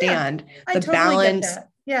understand the totally balance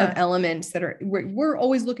of elements that are, we're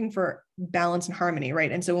always looking for balance and harmony,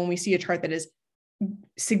 right? And so when we see a chart that is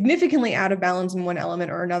significantly out of balance in one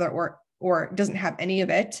element or another, or doesn't have any of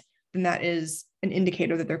it, then that is an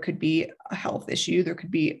indicator that there could be a health issue. There could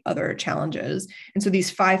be other challenges. And so these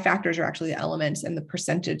 5 factors are actually the elements and the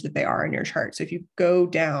percentage that they are in your chart. So if you go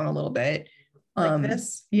down a little bit, like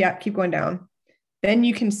this? Yeah, keep going down. Then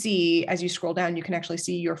you can see, as you scroll down, you can actually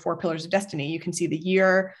see your 4 pillars of destiny. You can see the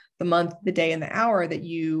year, the month, the day, and the hour that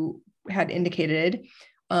you had indicated,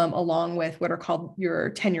 along with what are called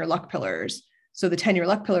your 10-year luck pillars. So the 10-year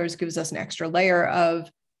luck pillars gives us an extra layer of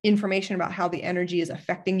information about how the energy is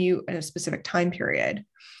affecting you in a specific time period.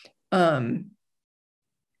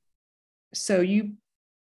 So you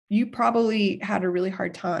probably had a really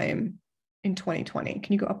hard time in 2020.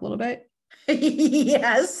 Can you go up a little bit?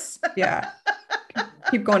 Yes. Yeah.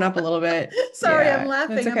 Keep going up a little bit. Sorry, I'm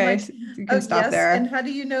laughing. That's okay. Like, you can stop there. And how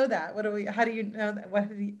do you know that? How do you know that?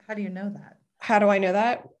 How do you know that? How do I know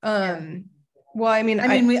that? Well, I mean,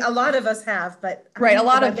 a lot of us have, but right. A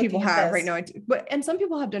lot of people have right now. And some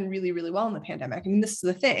people have done really, really well in the pandemic. I mean, this is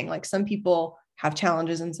the thing, like some people have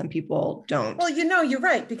challenges and some people don't. Well, you're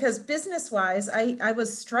right, because business wise, I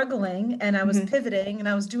was struggling and I was pivoting and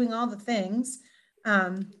I was doing all the things.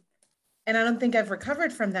 And I don't think I've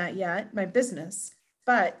recovered from that yet, my business.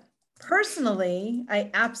 But personally, I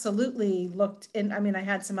absolutely I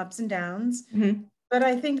had some ups and downs, but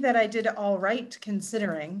I think that I did all right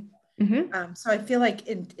considering. So I feel like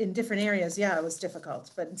in different areas, it was difficult,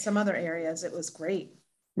 but in some other areas, it was great.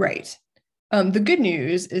 Right. The good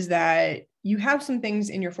news is that you have some things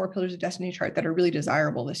in your 4 pillars of destiny chart that are really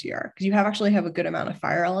desirable this year, because you actually have a good amount of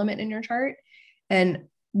fire element in your chart. And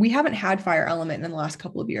we haven't had fire element in the last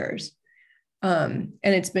couple of years. And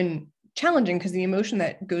it's been challenging because the emotion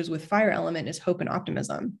that goes with fire element is hope and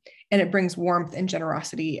optimism. And it brings warmth and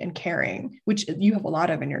generosity and caring, which you have a lot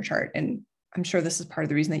of in your chart. And I'm sure this is part of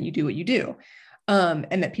the reason that you do what you do,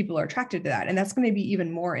 and that people are attracted to that. And that's going to be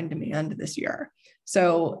even more in demand this year.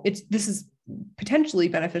 So this is potentially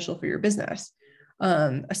beneficial for your business,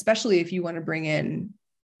 especially if you want to bring in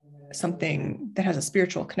something that has a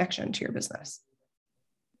spiritual connection to your business.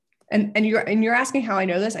 And you're asking how I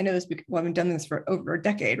know this. I know this because I've done this for over a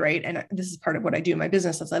decade, right? And this is part of what I do in my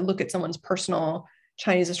business, is I look at someone's personal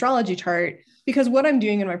Chinese astrology chart, because what I'm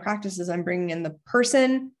doing in my practice is I'm bringing in the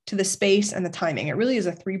person to the space and the timing. It really is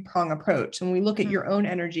a 3-prong approach. When we look at your own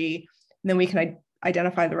energy, then we can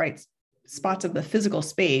identify the right spots of the physical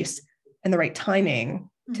space and the right timing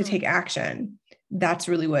to take action. That's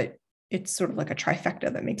really what it's sort of like a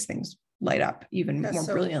trifecta that makes things light up even more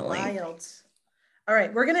brilliantly. Wild. All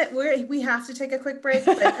right, we have to take a quick break,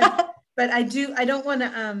 but I don't want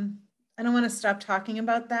to stop talking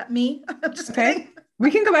about that. I'm just kidding. We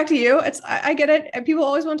can go back to you. I get it. People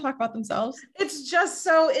always want to talk about themselves. It's just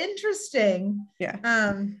so interesting. Yeah.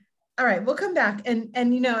 All right, we'll come back. And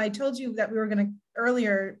I told you that we were going to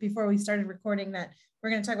earlier before we started recording that we're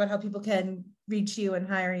going to talk about how people can reach you and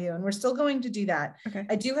hire you. And we're still going to do that. Okay.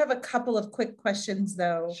 I do have a couple of quick questions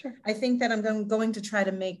though. Sure. I think that I'm going to try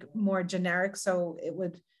to make more generic so it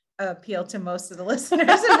would appeal to most of the listeners.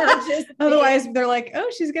 And not just Otherwise they're like,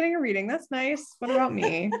 oh, she's getting a reading. That's nice. What about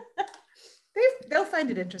me? They'll find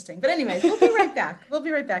it interesting. But anyways, we'll be right back. We'll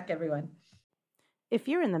be right back, everyone. If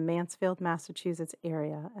you're in the Mansfield, Massachusetts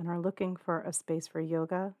area and are looking for a space for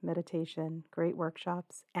yoga, meditation, great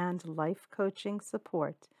workshops, and life coaching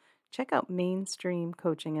support, check out Mainstream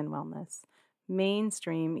Coaching and Wellness.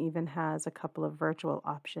 Mainstream even has a couple of virtual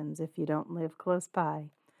options if you don't live close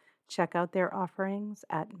by. Check out their offerings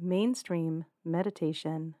at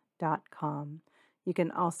mainstreammeditation.com. You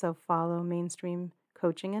can also follow Mainstream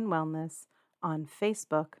Coaching and Wellness on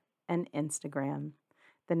Facebook and Instagram.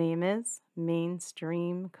 The name is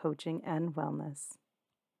Mainstream Coaching and Wellness.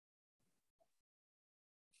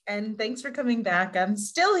 And thanks for coming back. I'm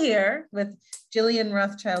still here with Jillian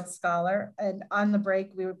Rothschild Scholar. And on the break,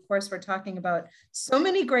 we, of course, were talking about so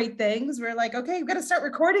many great things. We're like, okay, we've got to start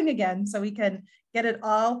recording again so we can get it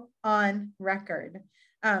all on record.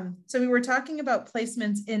 So we were talking about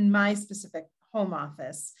placements in my specific home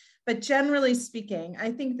office. But generally speaking,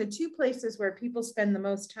 I think the two places where people spend the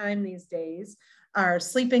most time these days are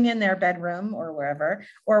sleeping in their bedroom or wherever,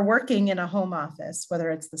 or working in a home office, whether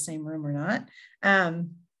it's the same room or not.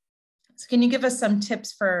 So can you give us some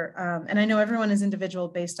tips for, and I know everyone is individual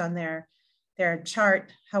based on their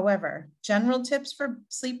chart, however, general tips for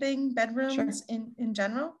sleeping bedrooms in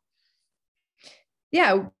general?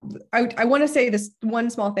 Yeah, I want to say this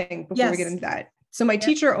one small thing before we get into that. So my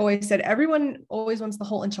teacher always said, everyone always wants the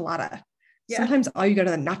whole enchilada. Yeah. Sometimes all you go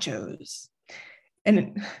to the nachos.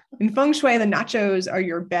 And in feng shui, the nachos are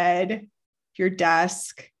your bed, your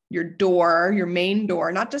desk, your door, your main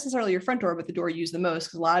door, not just necessarily your front door, but the door you use the most.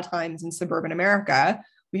 Because a lot of times in suburban America,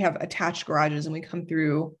 we have attached garages and we come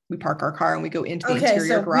through, we park our car and we go into the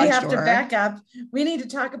interior garage door. We have to back up. We need to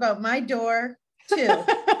talk about my door too. So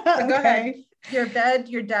go ahead. Your bed,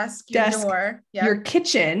 your desk, your door, your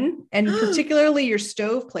kitchen, and particularly your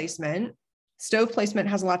stove placement. Stove placement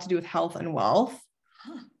has a lot to do with health and wealth.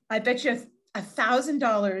 I bet you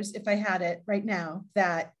 $1,000 if I had it right now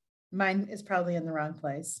that mine is probably in the wrong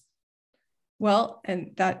place. Well,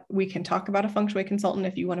 and that we can talk about a feng shui consultant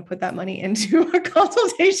if you want to put that money into a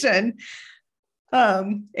consultation.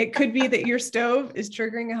 It could be that your stove is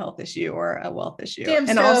triggering a health issue or a wealth issue. Damn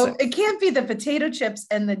stove. Also, it can't be the potato chips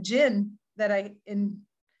and the gin that I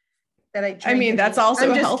mean, that's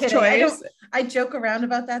also a health choice. I joke around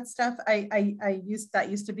about that stuff. That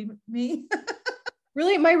used to be me.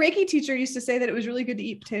 Really, my Reiki teacher used to say that it was really good to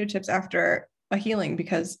eat potato chips after a healing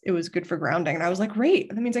because it was good for grounding. And I was like, great,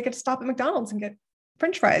 that means I get to stop at McDonald's and get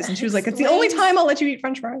French fries. And she was like, it's the only time I'll let you eat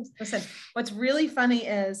French fries. Listen, what's really funny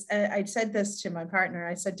is, I said this to my partner.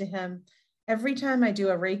 I said to him, every time I do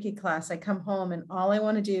a Reiki class, I come home and all I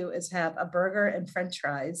want to do is have a burger and French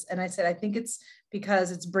fries. And I said, I think it's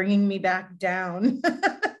because it's bringing me back down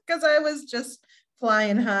because I was just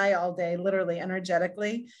flying high all day, literally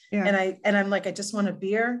energetically. Yeah. And I'm like, I just want a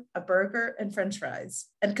beer, a burger, and French fries.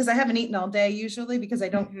 And because I haven't eaten all day usually, because I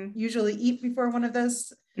don't usually eat before one of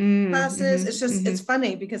those classes. It's just, it's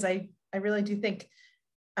funny because I really do think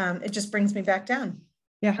it just brings me back down.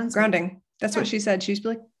 Yeah. Grounding. That's what she said. She used to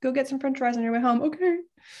be like, go get some French fries on your way home. Okay.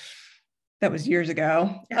 That was years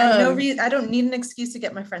ago. I don't need an excuse to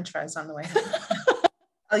get my French fries on the way home.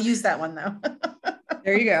 I'll use that one though.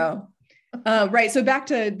 There you go. Right. So back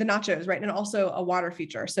to the nachos, right. And also a water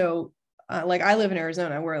feature. So like I live in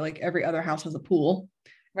Arizona where like every other house has a pool,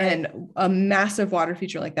 right. And a massive water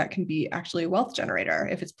feature like that can be actually a wealth generator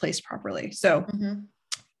if it's placed properly. So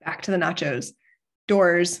back to the nachos,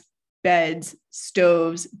 doors, beds,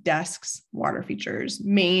 stoves, desks, water features,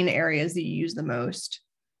 main areas that you use the most.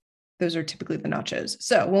 Those are typically the nachos.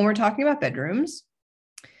 So when we're talking about bedrooms,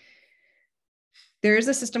 there is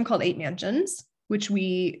a system called 8 mansions, which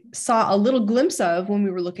we saw a little glimpse of when we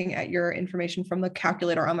were looking at your information from the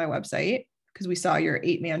calculator on my website, because we saw your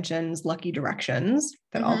 8 mansions, lucky directions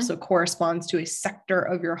that also corresponds to a sector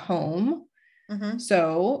of your home.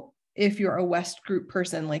 So if you're a West group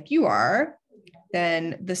person like you are,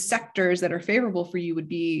 then the sectors that are favorable for you would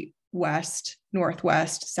be west,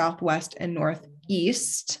 northwest, southwest, and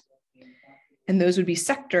northeast. And those would be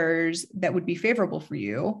sectors that would be favorable for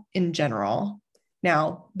you in general.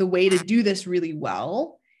 Now, the way to do this really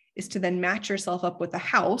well is to then match yourself up with a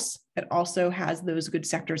house that also has those good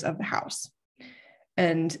sectors of the house.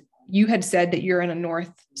 And you had said that you're in a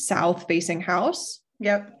north-south facing house.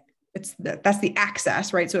 Yep. That's the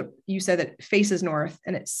axis, right? So you said that it faces north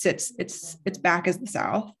and it sits, its back is the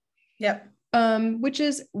south. Yep. Which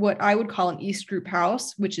is what I would call an East group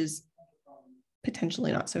house, which is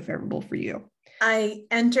potentially not so favorable for you. I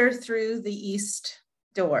enter through the east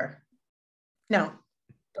door. No,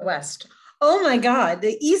 the west. Oh my God.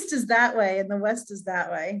 The east is that way and the west is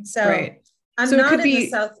that way. So right. I'm not in the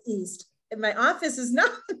southeast and my office is not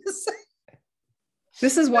in the south.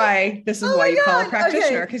 This is why you call a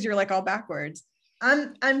practitioner, because you're like all backwards.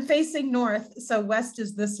 I'm facing north, so west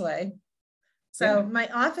is this way. So my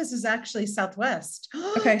office is actually southwest.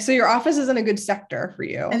 Okay. So your office is in a good sector for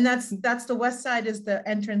you. And that's the west side is the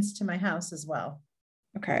entrance to my house as well.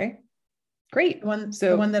 Okay. Great.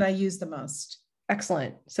 The one that I use the most.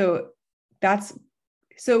 Excellent. So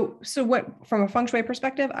what, from a feng shui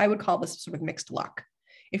perspective, I would call this sort of mixed luck.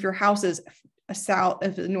 If your house is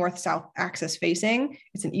if the north-south axis facing,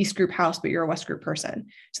 it's an East group house, but you're a West group person.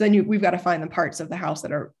 So then we've got to find the parts of the house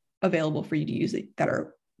that are available for you to use that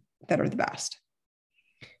are the best.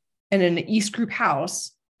 And in an East group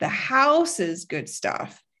house, the house's good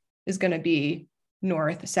stuff is going to be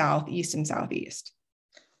north, south, east, and southeast.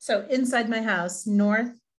 So inside my house,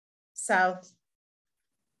 north, south,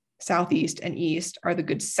 southeast, and east are the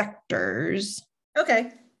good sectors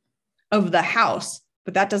of the house,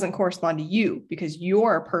 but that doesn't correspond to you because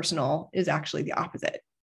your personal is actually the opposite.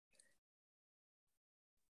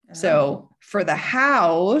 So for the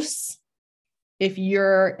house, if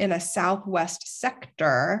you're in a southwest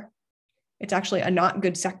sector, it's actually a not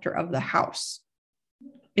good sector of the house.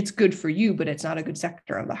 It's good for you, but it's not a good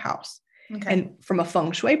sector of the house. Okay. And from a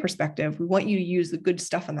feng shui perspective, we want you to use the good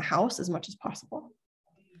stuff in the house as much as possible.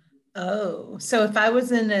 Oh, so if I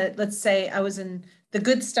was let's say I was in the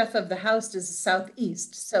good stuff of the house is the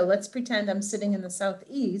southeast. So let's pretend I'm sitting in the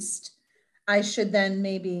southeast. I should then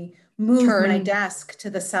maybe move my desk to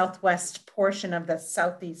the southwest portion of the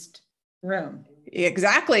southeast room.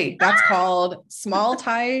 Exactly. That's called small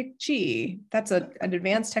Tai Chi. That's an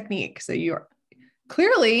advanced technique. So you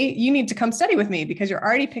need to come study with me because you're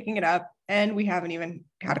already picking it up and we haven't even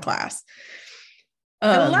had a class.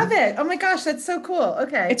 I love it. Oh my gosh, that's so cool.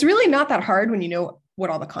 Okay. It's really not that hard when you know what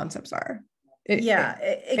all the concepts are.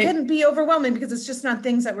 It can be overwhelming because it's just not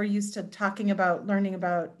things that we're used to talking about, learning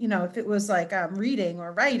about, if it was like reading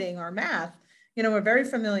or writing or math, we're very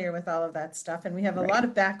familiar with all of that stuff and we have a lot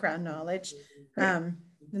of background knowledge. And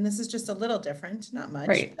this is just a little different, not much.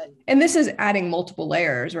 Right. But. And this is adding multiple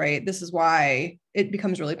layers, right? This is why it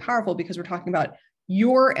becomes really powerful because we're talking about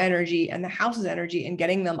your energy and the house's energy and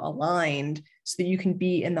getting them aligned so that you can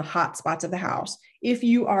be in the hot spots of the house. If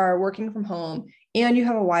you are working from home and you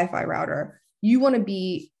have a Wi-Fi router, you want to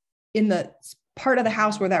be in the part of the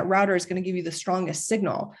house where that router is going to give you the strongest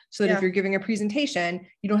signal so that if you're giving a presentation,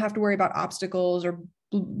 you don't have to worry about obstacles or,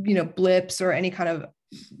 blips or any kind of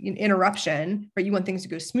interruption, but you want things to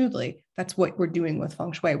go smoothly. That's what we're doing with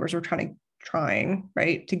feng shui, whereas we're trying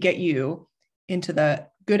to get you into the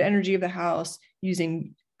good energy of the house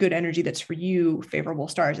using good energy that's for you, favorable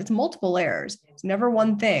stars. It's multiple layers. It's never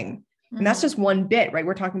one thing. And that's just one bit, right?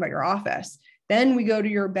 We're talking about your office. Then we go to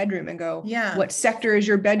your bedroom and go, what sector is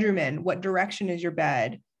your bedroom in? What direction is your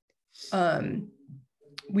bed?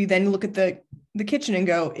 We then look at the kitchen and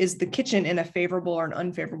go, is the kitchen in a favorable or an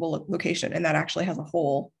unfavorable location? And that actually has a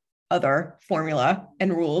whole other formula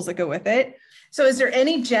and rules that go with it. So is there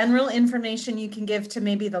any general information you can give to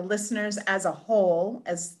maybe the listeners as a whole,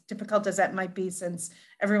 as difficult as that might be since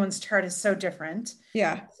everyone's chart is so different?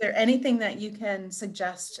 Yeah. Is there anything that you can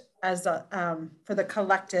suggest as for the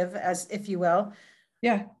collective, as if you will?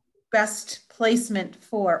 Yeah. Best placement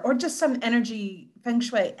for, or just some energy, feng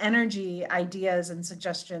shui energy ideas and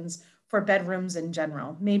suggestions for bedrooms in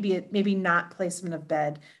general. Maybe not placement of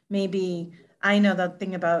bed. Maybe I know the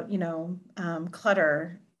thing about,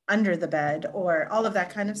 clutter under the bed or all of that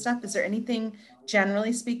kind of stuff. Is there anything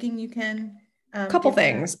generally speaking you can couple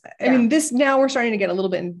things. I mean, now we're starting to get a little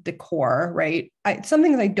bit in decor, right? Some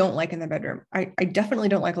things I don't like in the bedroom. I definitely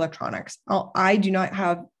don't like electronics. I do not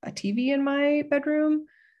have a TV in my bedroom.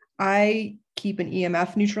 I keep an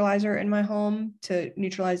EMF neutralizer in my home to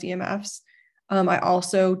neutralize EMFs. I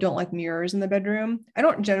also don't like mirrors in the bedroom. I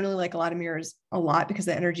don't generally like a lot of mirrors because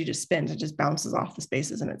the energy just spins. It just bounces off the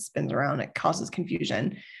spaces and it spins around. It causes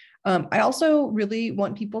confusion. I also really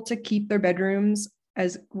want people to keep their bedrooms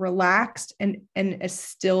as relaxed and as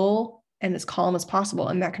still and as calm as possible.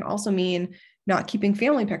 And that can also mean not keeping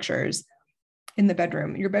family pictures in the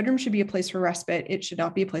bedroom. Your bedroom should be a place for respite. It should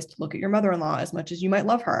not be a place to look at your mother-in-law as much as you might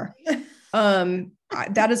love her.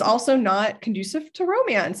 That is also not conducive to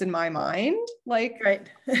romance in my mind.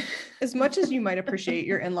 As much as you might appreciate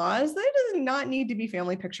your in-laws, there does not need to be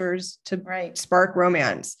family pictures to spark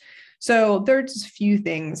romance. So there's a few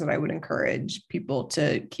things that I would encourage people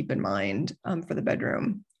to keep in mind for the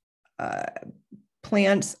bedroom.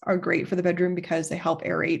 Plants are great for the bedroom because they help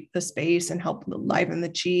aerate the space and help liven the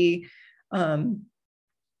chi.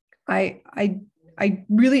 I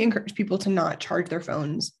really encourage people to not charge their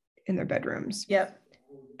phones in their bedrooms. Yep.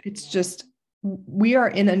 It's just, we are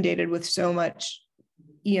inundated with so much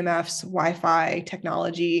EMFs, Wi-Fi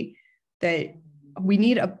technology that we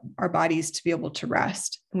need our bodies to be able to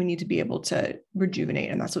rest. And we need to be able to rejuvenate.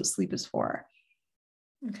 And that's what sleep is for.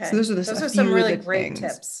 Okay. So those are Those a are few some of really the great things.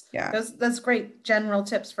 tips. Yeah. That's great general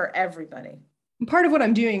tips for everybody. Part of what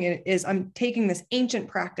I'm doing is I'm taking this ancient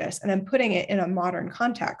practice and I'm putting it in a modern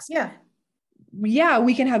context. Yeah. Yeah,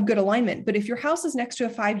 we can have good alignment, but if your house is next to a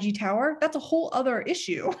 5G tower, that's a whole other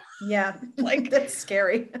issue. Yeah. Like that's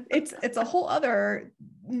scary. it's a whole other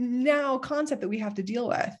now concept that we have to deal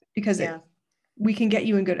with, because we can get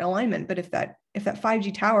you in good alignment. But if that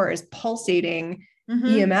 5G tower is pulsating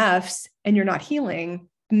EMFs and you're not healing,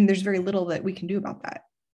 then there's very little that we can do about that.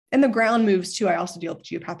 And the ground moves too. I also deal with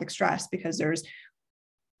geopathic stress because there's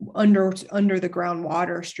under the ground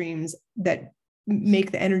water streams that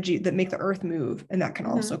make the energy, that make the earth move. And that can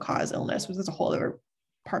also cause illness, which is a whole other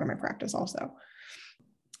part of my practice also.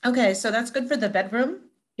 Okay. So that's good for the bedroom.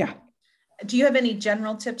 Yeah. Do you have any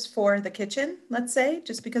general tips for the kitchen? Let's say,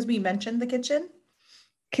 just because we mentioned the kitchen.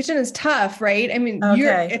 Kitchen is tough, right? I mean,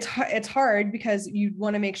 it's hard because you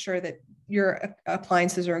want to make sure that your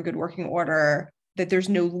appliances are in good working order, that there's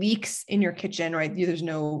no leaks in your kitchen, right? There's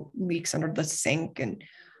no leaks under the sink. And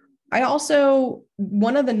I also,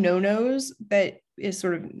 one of the no-nos that is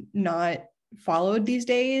sort of not followed these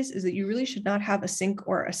days is that you really should not have a sink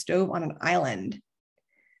or a stove on an island.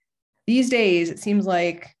 These days, it seems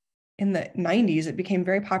like in the 90s, it became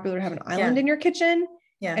very popular to have an island in your kitchen.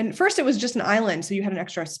 Yeah. And first it was just an island, so you had an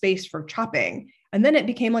extra space for chopping. And then it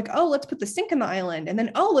became like, oh, let's put the sink in the island. And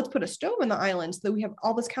then, oh, let's put a stove in the island so that we have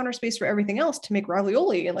all this counter space for everything else to make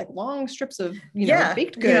ravioli and like long strips of,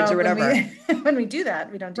 baked goods or whatever. When we do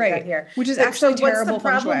that, we don't do that here. Which is actually terrible. What's the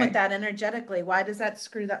problem with that energetically? Why does that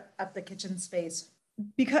screw up the kitchen space?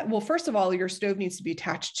 Because, well, first of all, your stove needs to be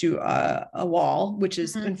attached to a wall, which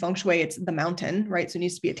is in feng shui, it's the mountain, right? So it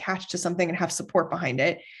needs to be attached to something and have support behind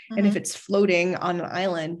it. And if it's floating on an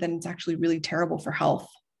island, then it's actually really terrible for health.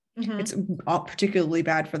 It's particularly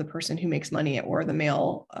bad for the person who makes money or the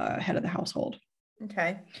male head of the household.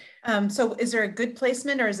 Okay. So is there a good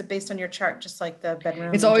placement, or is it based on your chart, just like the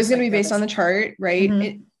bedroom? It's always going to be based on the chart,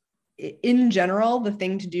 right? In general, the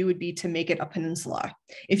thing to do would be to make it a peninsula.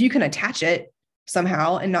 If you can attach it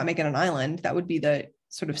somehow and not make it an island, that would be the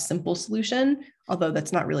sort of simple solution, although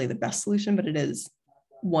that's not really the best solution, but it is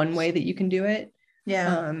one way that you can do it.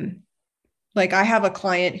 Yeah. Like I have a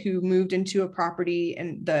client who moved into a property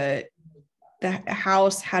and the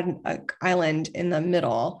house had an island in the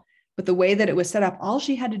middle, but the way that it was set up, all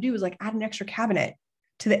she had to do was like add an extra cabinet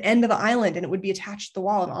to the end of the island and it would be attached to the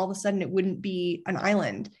wall. And all of a sudden it wouldn't be an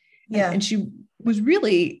island. Yeah. And she was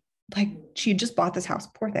really like, she had just bought this house,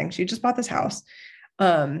 poor thing. She had just bought this house.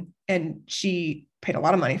 And she paid a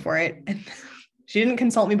lot of money for it. And she didn't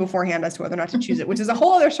consult me beforehand as to whether or not to choose it, which is a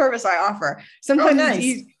whole other service I offer. Sometimes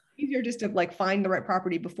it's easier just to like find the right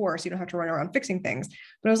property before, so you don't have to run around fixing things.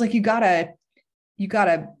 But I was like, you gotta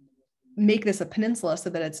make this a peninsula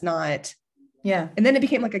so that it's not. Yeah. And then it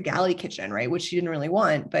became like a galley kitchen, right? Which she didn't really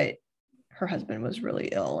want, but her husband was really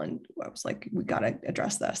ill. And I was like, we got to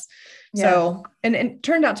address this. Yeah. So, and it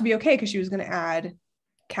turned out to be okay, because she was going to add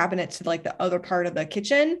cabinets to like the other part of the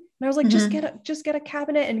kitchen. And I was like, just get a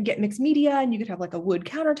cabinet and get mixed media, and you could have like a wood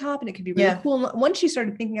countertop and it could be really cool. And once she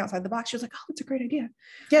started thinking outside the box, she was like, oh, it's a great idea.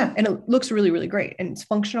 Yeah. And it looks really, really great, and it's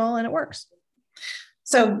functional and it works.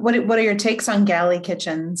 So what are your takes on galley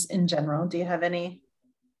kitchens in general? Do you have any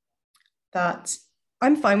thoughts?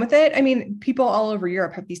 I'm fine with it. I mean, people all over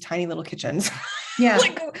Europe have these tiny little kitchens. Yeah.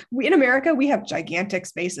 Like in America, we have gigantic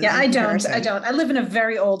spaces. Yeah, I don't. I live in a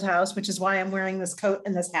very old house, which is why I'm wearing this coat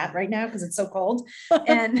and this hat right now, because it's so cold.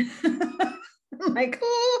 And I'm like,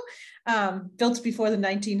 built before the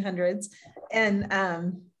 1900s.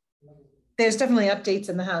 And there's definitely updates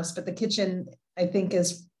in the house, but the kitchen, I think,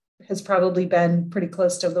 has probably been pretty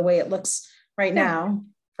close to the way it looks right now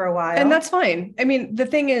for a while. And that's fine. I mean, the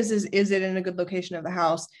thing is it in a good location of the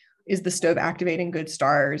house? Is the stove activating good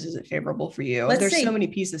stars? Is it favorable for you? There's so many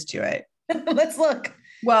pieces to it. Let's look.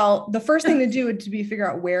 Well, the first thing to do would be figure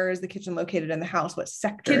out, where is the kitchen located in the house? What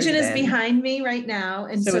sector? Kitchen is behind me right now.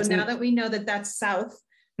 And so now that we know that that's south,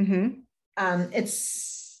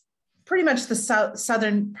 it's pretty much the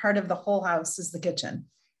southern part of the whole house is the kitchen.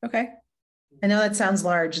 Okay. I know that sounds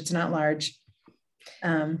large. It's not large.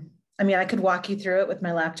 I mean, I could walk you through it with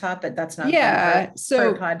my laptop, but that's not for a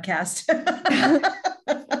podcast.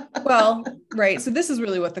 Well, right. So this is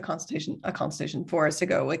really what a consultation for is to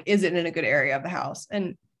go, like, is it in a good area of the house?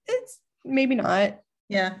 And it's maybe not.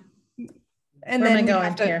 Yeah. And then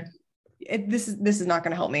this is not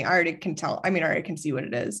going to help me. I already can tell. I mean, I already can see what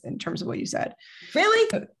it is in terms of what you said.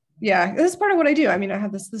 Really? Yeah. This is part of what I do. I mean, I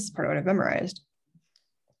have this is part of what I've memorized.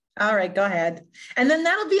 All right, go ahead. And then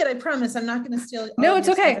that'll be it. I promise. I'm not going to steal. No, it's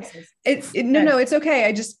okay. No, it's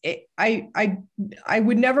okay. I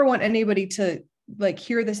would never want anybody to like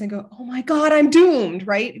hear this and go, oh my God, I'm doomed,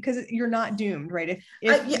 right? Because you're not doomed, right?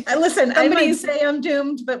 Listen, I might say I'm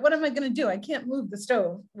doomed, but what am I going to do? I can't move the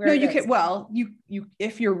stove. No, you can. Well, you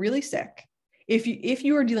if you're really sick, if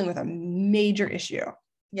you are dealing with a major issue,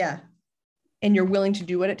 yeah, and you're willing to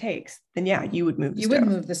do what it takes, then yeah, you would move the stove. You would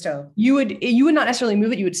move the stove. You would not necessarily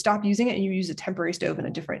move it. You would stop using it and you use a temporary stove in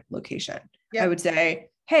a different location. Yep. I would say,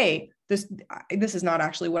 hey, this is not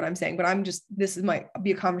actually what I'm saying, but this might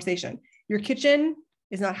be a conversation. Your kitchen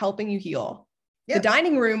is not helping you heal. Yep. The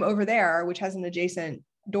dining room over there, which has an adjacent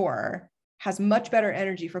door, has much better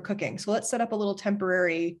energy for cooking. So let's set up a little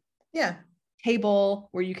temporary table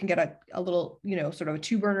where you can get a little, sort of a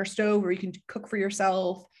 2-burner stove where you can cook for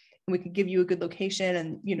yourself, and we could give you a good location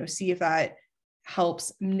and, see if that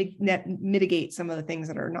helps mitigate some of the things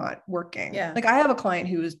that are not working. Yeah. Like I have a client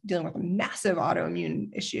who is dealing with a massive autoimmune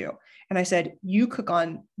issue. And I said, you cook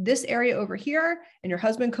on this area over here and your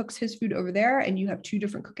husband cooks his food over there. And you have 2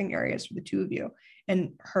 different cooking areas for the 2 of you.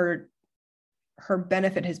 And her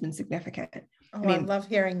benefit has been significant. Oh, I love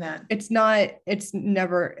hearing that. It's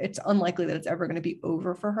unlikely that it's ever going to be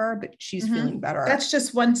over for her, but she's feeling better. That's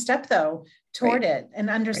just one step though, toward it, and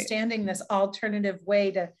understanding this alternative way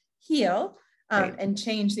to heal and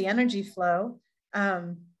change the energy flow.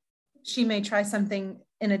 She may try something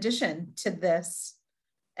in addition to this,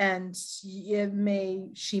 and she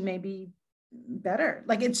may be better.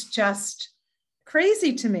 Like, it's just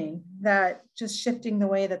crazy to me that just shifting the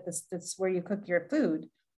way that this where you cook your food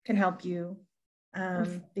can help you.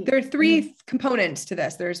 There are 3 components to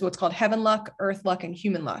this. There's what's called heaven luck, earth luck, and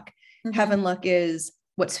human luck. Heaven luck is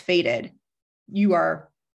what's fated. You are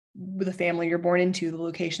with the family you're born into, the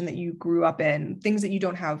location that you grew up in, things that you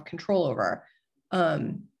don't have control over.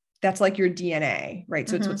 That's like your DNA, right?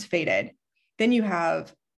 So it's what's fated. Then you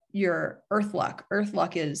have your earth luck. Earth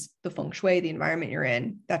luck is the feng shui, the environment you're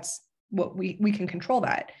in. That's what we can control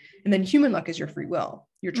that. And then human luck is your free will,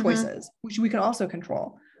 your choices, which we can also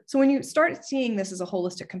control. So when you start seeing this as a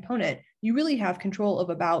holistic component, you really have control of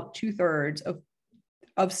about 2/3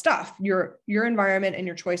 of stuff, your environment and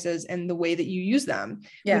your choices and the way that you use them,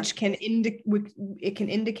 which can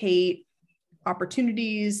indicate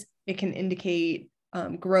opportunities. It can indicate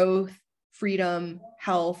growth, freedom,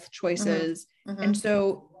 health, choices. And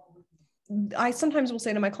so I sometimes will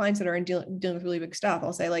say to my clients that are dealing with really big stuff,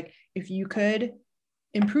 I'll say, like, if you could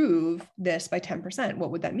improve this by 10%,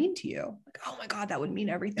 what would that mean to you? Like, oh my God, that would mean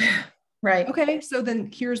everything. Right. Okay. So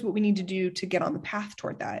then here's what we need to do to get on the path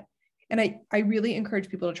toward that. And I really encourage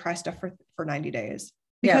people to try stuff for 90 days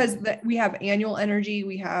because we have annual energy,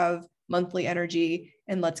 we have monthly energy,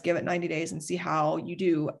 and let's give it 90 days and see how you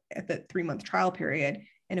do at the 3-month trial period.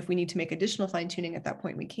 And if we need to make additional fine tuning at that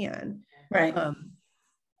point, we can. Right.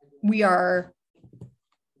 We are,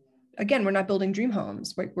 again, we're not building dream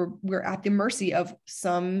homes, right? We're at the mercy of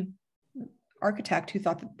some architect who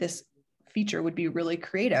thought that this feature would be really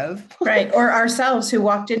creative. Right. Or ourselves who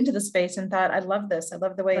walked into the space and thought, I love this. I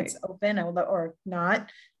love the way it's open or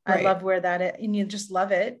not. I love where that is. And you just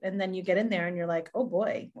love it. And then you get in there and you're like, oh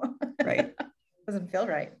boy. Right. Doesn't feel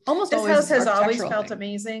right. Almost this house has always felt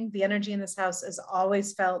amazing. The energy in this house has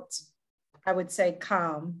always felt, I would say,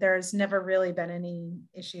 calm. There's never really been any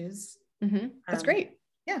issues. That's great.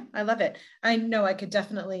 Yeah, I love it. I know I could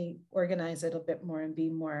definitely organize it a bit more and be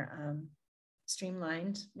more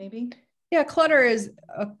streamlined, maybe. Yeah, clutter is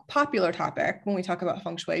a popular topic when we talk about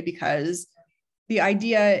feng shui because the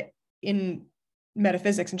idea in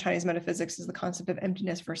metaphysics and Chinese metaphysics is the concept of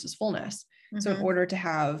emptiness versus fullness. So in order to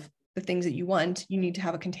have the things that you want, you need to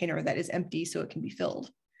have a container that is empty so it can be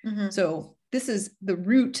filled. So this is the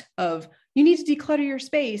root of, you need to declutter your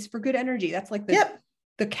space for good energy. That's like the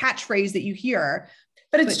catchphrase that you hear.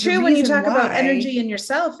 But it's true when you talk about energy in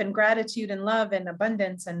yourself and gratitude and love and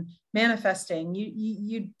abundance and manifesting,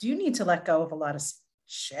 you do need to let go of a lot of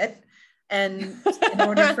shit. And in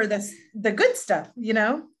order for the good stuff, you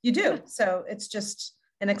do. So it's just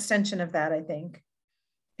an extension of that, I think.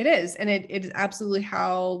 It is. And it is absolutely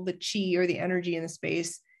how the chi or the energy in the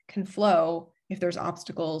space can flow if there's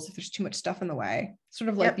obstacles, if there's too much stuff in the way. Sort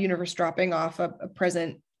of like the universe dropping off a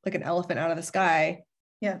present, like an elephant out of the sky.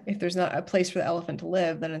 Yeah. If there's not a place for the elephant to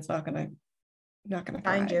live, then it's not going to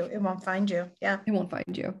find you. It won't find you. Yeah. It won't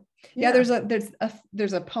find you. Yeah.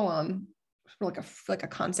 There's a poem, like a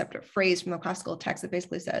concept or phrase from the classical text that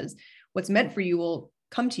basically says what's meant for you will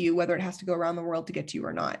come to you, whether it has to go around the world to get to you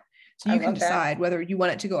or not. So you can decide whether you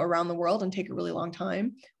want it to go around the world and take a really long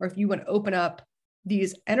time, or if you want to open up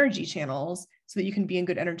these energy channels so that you can be in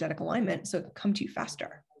good energetic alignment so it can come to you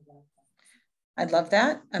faster. I love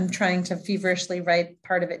that. I'm trying to feverishly write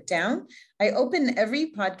part of it down. I open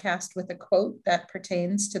every podcast with a quote that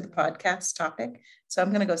pertains to the podcast topic. So I'm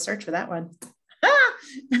going to go search for that one.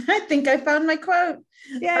 I think I found my quote.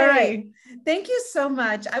 Yay. All right. Thank you so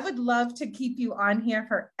much. I would love to keep you on here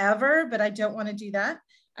forever, but I don't want to do that.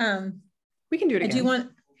 We can do it again.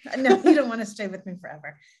 No, you don't want to stay with me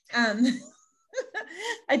forever.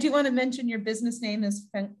 I do want to mention your business name is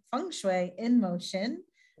Feng Shui in Motion.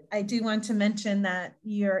 I do want to mention that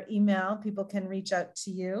your email, people can reach out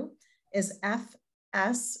to you, is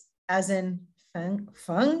FS as in Feng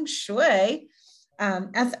Shui,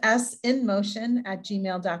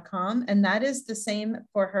 fsinmotion@gmail.com. And that is the same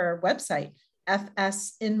for her website,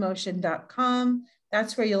 fsinmotion.com.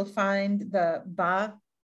 That's where you'll find the ba.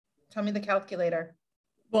 Tell me the calculator.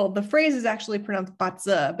 Well, the phrase is actually pronounced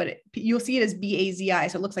Bazi, but you'll see it as Bazi,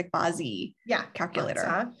 so it looks like Bazi. Yeah, calculator.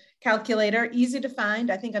 Bazi. Calculator, easy to find.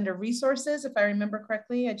 I think under resources, if I remember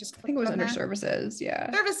correctly. I think it was under services. Yeah.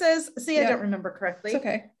 Services. See, yeah. I don't remember correctly. It's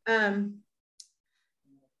okay.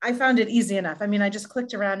 I found it easy enough. I mean, I just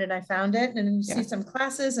clicked around and I found it, and you see some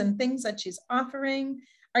classes and things that she's offering.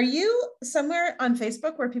 Are you somewhere on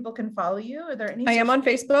Facebook where people can follow you? Are there any? I am on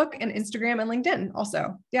Facebook and Instagram and LinkedIn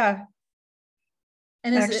also. Yeah.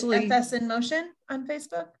 And is it FS in Motion on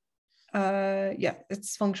Facebook? Yeah,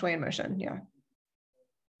 it's Feng Shui in Motion. Yeah.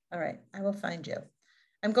 All right, I will find you.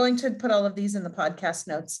 I'm going to put all of these in the podcast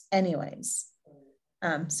notes anyways,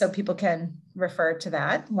 so people can refer to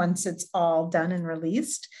that once it's all done and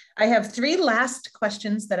released. I have 3 last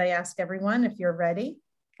questions that I ask everyone, if you're ready.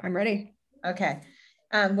 I'm ready. Okay.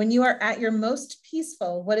 When you are at your most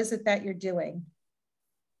peaceful, what is it that you're doing?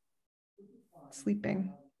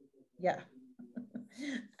 Sleeping. Yeah.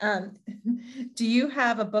 Do you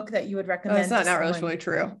have a book that you would recommend? That's not really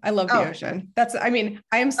true. I love the ocean. I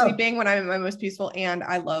am sleeping when I'm at my most peaceful, and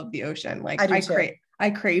I love the ocean. Like I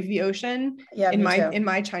crave the ocean. Yeah. In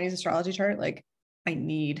my Chinese astrology chart, like I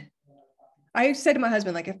said to my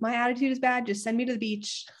husband, like, if my attitude is bad, just send me to the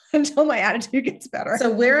beach until my attitude gets better. So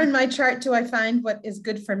where in my chart do I find what is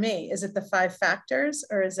good for me? Is it the 5 factors,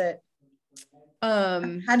 or is it, how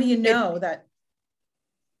do you know that?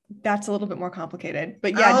 That's a little bit more complicated,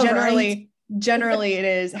 but yeah, generally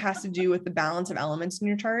it has to do with the balance of elements in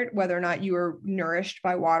your chart, whether or not you are nourished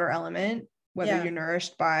by water element, whether you're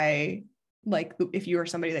nourished by, like, if you are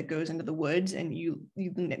somebody that goes into the woods and you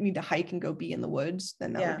need to hike and go be in the woods,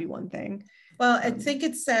 then that would be one thing. Well, I think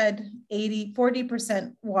it said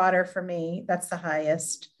 40% water for me. That's the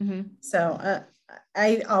highest. Mm-hmm. So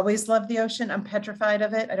I always love the ocean. I'm petrified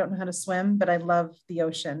of it. I don't know how to swim, but I love the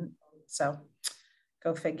ocean. So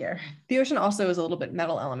go figure. The ocean also is a little bit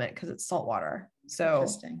metal element because it's salt water. So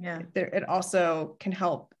interesting. Yeah. It also can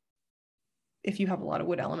help, if you have a lot of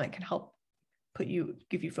wood element, can help give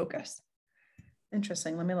you focus.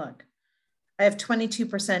 Interesting. Let me look. I have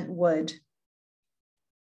 22% wood,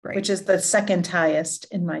 right, which is the second highest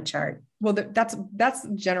in my chart. Well, that's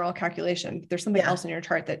general calculation. There's something else in your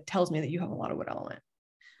chart that tells me that you have a lot of wood element.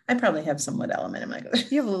 I probably have some wood element in my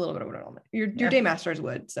You have a little bit of wood element. Your day master is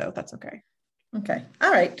wood, so that's okay. Okay.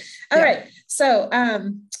 All right. All right. So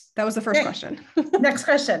that was the first question. Next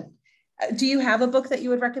question. Do you have a book that you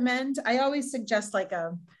would recommend? I always suggest I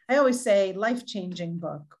always say life-changing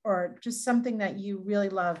book, or just something that you really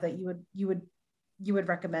love that you would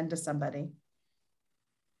recommend to somebody.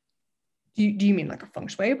 Do you mean like a feng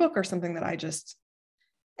shui book, or something that I just...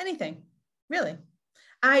 Anything, really.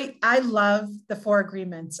 I love the 4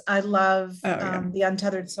 Agreements. I love The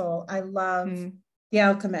Untethered Soul. I love The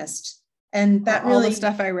Alchemist. And that all the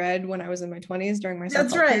stuff I read when I was in my 20s during my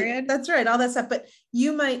self-help period. That's right. All that stuff. But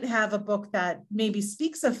you might have a book that maybe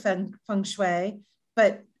speaks of feng shui,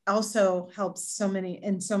 but also helps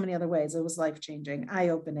in so many other ways. It was life-changing,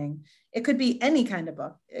 eye-opening. It could be any kind of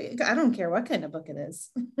book. I don't care what kind of book it is.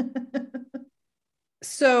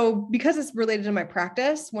 So because it's related to my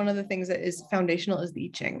practice, one of the things that is foundational is the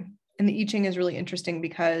I Ching. And the I Ching is really interesting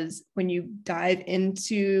because when you dive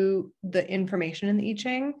into the information in the I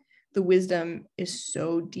Ching, the wisdom is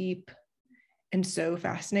so deep and so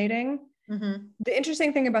fascinating. Mm-hmm. The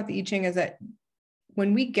interesting thing about the I Ching is that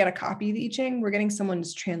when we get a copy of the I Ching, we're getting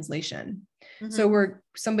someone's translation. Mm-hmm. So we're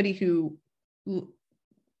somebody who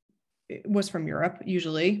was from Europe,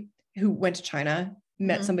 usually, who went to China,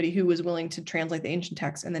 met somebody who was willing to translate the ancient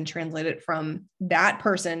text and then translate it from that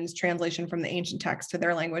person's translation from the ancient text to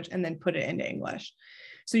their language and then put it into English.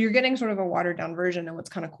 So you're getting sort of a watered down version. And what's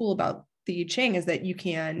kind of cool about the I Ching is that you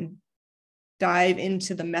can dive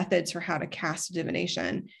into the methods for how to cast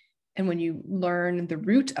divination. And when you learn the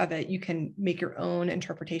root of it, you can make your own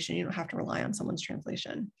interpretation. You don't have to rely on someone's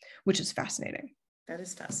translation, which is fascinating. That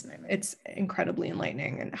is fascinating. It's incredibly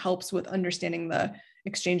enlightening and helps with understanding the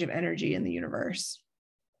exchange of energy in the universe.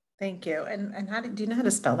 Thank you. And do you know how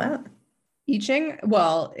to spell that? I Ching?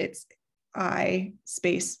 Well, it's I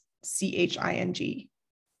space CHING.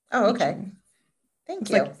 Oh, okay. Thank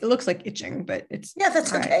you. It looks like itching, but it's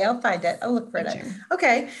that's okay. I'll find it. I'll look for it.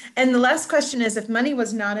 Okay. And the last question is, if money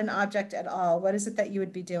was not an object at all, what is it that you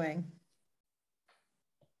would be doing?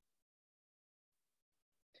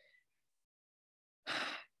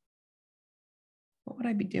 What would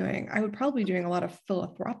I be doing? I would probably be doing a lot of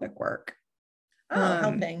philanthropic work.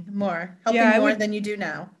 Helping more than you do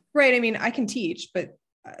now. Right. I mean, I can teach, but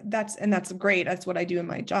that's great. That's what I do in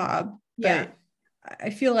my job. Yeah. But I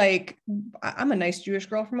feel like I'm a nice Jewish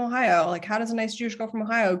girl from Ohio. Like, how does a nice Jewish girl from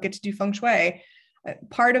Ohio get to do feng shui?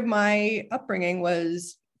 Part of my upbringing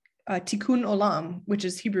was tikkun olam, which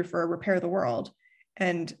is Hebrew for repair the world.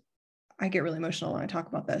 And I get really emotional when I talk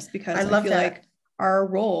about this because I feel like our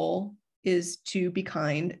role is to be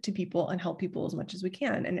kind to people and help people as much as we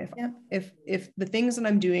can. And if the things that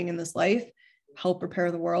I'm doing in this life help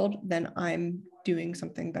repair the world, then I'm doing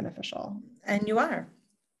something beneficial. And you are.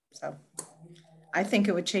 So I think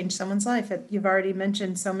it would change someone's life. You've already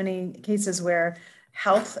mentioned so many cases where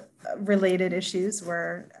health related issues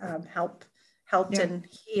were helped and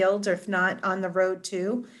healed, or if not on the road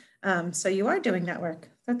too. So you are doing that work.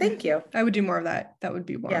 So thank you. I would do more of that. That would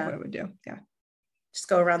be more of what I would do. Yeah. Just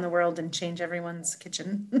go around the world and change everyone's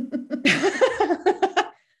kitchen.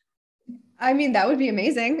 I mean, that would be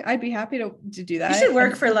amazing. I'd be happy to do that. You should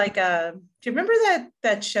work for do you remember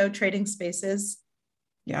that show Trading Spaces?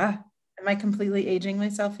 Yeah. Am I completely aging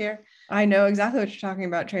myself here? I know exactly what you're talking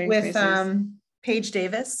about. Trading with Spaces. Paige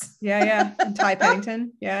Davis. Yeah. And Ty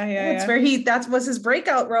Pennington. Yeah. That's where that was his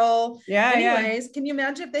breakout role. Yeah. Anyways, can you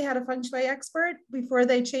imagine if they had a feng shui expert before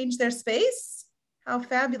they changed their space? How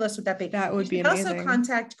fabulous would that be? That would be amazing. Also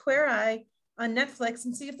contact Queer Eye on Netflix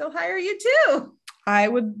and see if they'll hire you too. I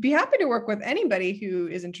would be happy to work with anybody who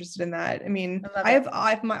is interested in that. I mean, I've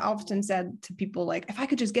often said to people, like, if I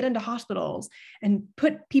could just get into hospitals and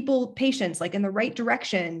put patients like in the right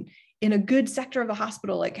direction in a good sector of the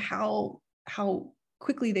hospital, like how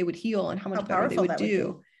quickly they would heal and how much better they would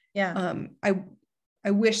do. Yeah.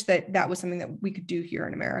 I wish that was something that we could do here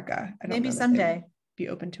in America. I don't maybe know someday be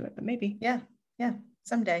open to it, but maybe. Yeah.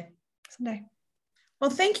 Someday. Well,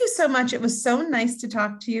 thank you so much. It was so nice to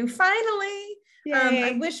talk to you. Finally.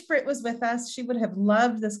 I wish Britt was with us. She would have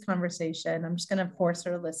loved this conversation. I'm just going to force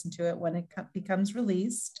her to listen to it when it becomes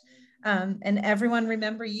released. And everyone,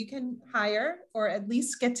 remember, you can hire or at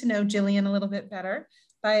least get to know Jillian a little bit better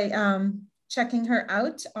by checking her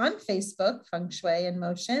out on Facebook, Feng Shui in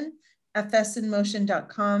Motion.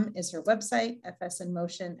 fsinmotion.com is her website.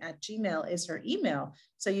 fsinmotion@gmail is her email.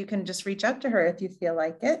 So you can just reach out to her if you feel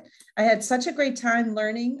like it. I had such a great time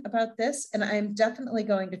learning about this, and I'm definitely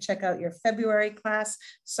going to check out your February class.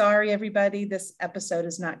 Sorry, everybody, this episode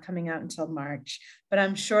is not coming out until March, but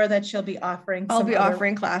I'm sure that she'll be offering. I'll be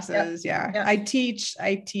offering classes. Yep. I teach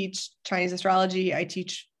Chinese astrology. I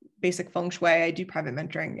teach basic feng shui. I do private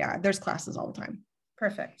mentoring. Yeah, there's classes all the time.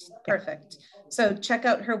 Perfect. So check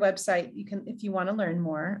out her website. You can, if you want to learn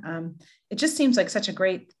more. It just seems like such a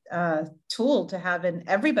great tool to have in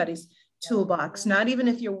everybody's toolbox, not even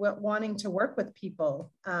if you're wanting to work with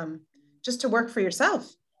people, just to work for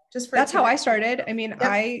yourself. That's how I started. I mean,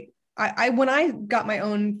 yep. I when I got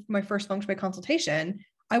my first feng shui consultation,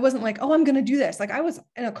 I wasn't like, oh, I'm going to do this. Like, I was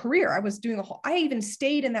in a career. I was doing I even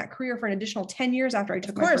stayed in that career for an additional 10 years after I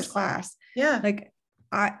took my first class. Yeah. Like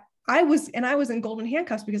I was in golden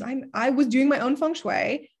handcuffs because I was doing my own feng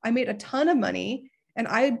shui. I made a ton of money. And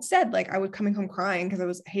I had said, like, I was coming home crying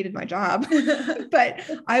because hated my job, but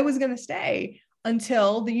I was going to stay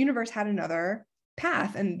until the universe had another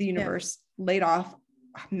path, and the universe laid off,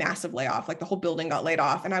 massive layoff. Like, the whole building got laid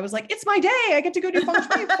off. And I was like, it's my day. I get to go do feng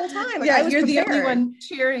shui full time. Like, you're prepared. The only one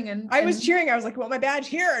cheering. I was cheering. I was like, well, my badge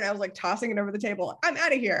here. And I was like tossing it over the table. I'm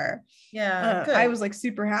out of here. Yeah. I was like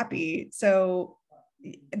super happy. So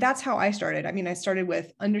that's how I started. I mean, I started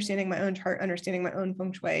with understanding my own chart, understanding my own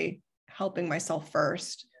feng shui, helping myself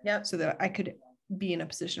first. Yep. So that I could be in a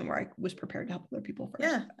position where I was prepared to help other people first.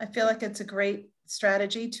 Yeah. I feel like it's a great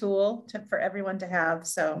strategy tool for everyone to have.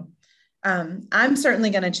 So I'm certainly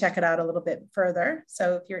going to check it out a little bit further.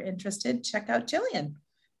 So if you're interested, check out Jillian.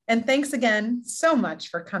 And thanks again so much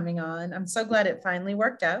for coming on. I'm so glad it finally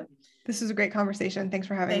worked out. This was a great conversation. Thanks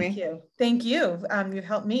for having me. Thank you. You've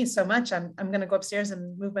helped me so much. I'm going to go upstairs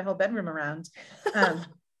and move my whole bedroom around.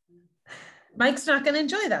 Mike's not going to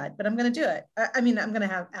enjoy that, but I'm going to do it. I mean, I'm going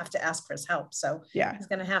to have to ask for his help. So yeah, he's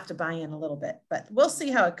going to have to buy in a little bit, but we'll see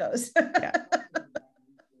how it goes. Yeah.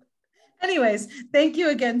 Anyways, thank you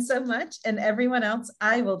again so much. And everyone else,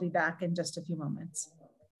 I will be back in just a few moments.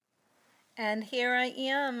 And here I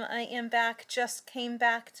am. I am back. Just came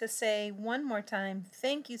back to say one more time,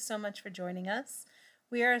 thank you so much for joining us.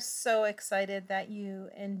 We are so excited that you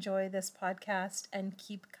enjoy this podcast and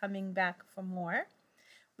keep coming back for more.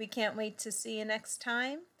 We can't wait to see you next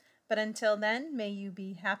time. But until then, may you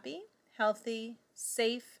be happy, healthy,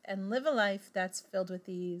 safe, and live a life that's filled with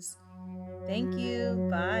ease. Thank you.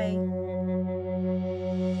 Bye.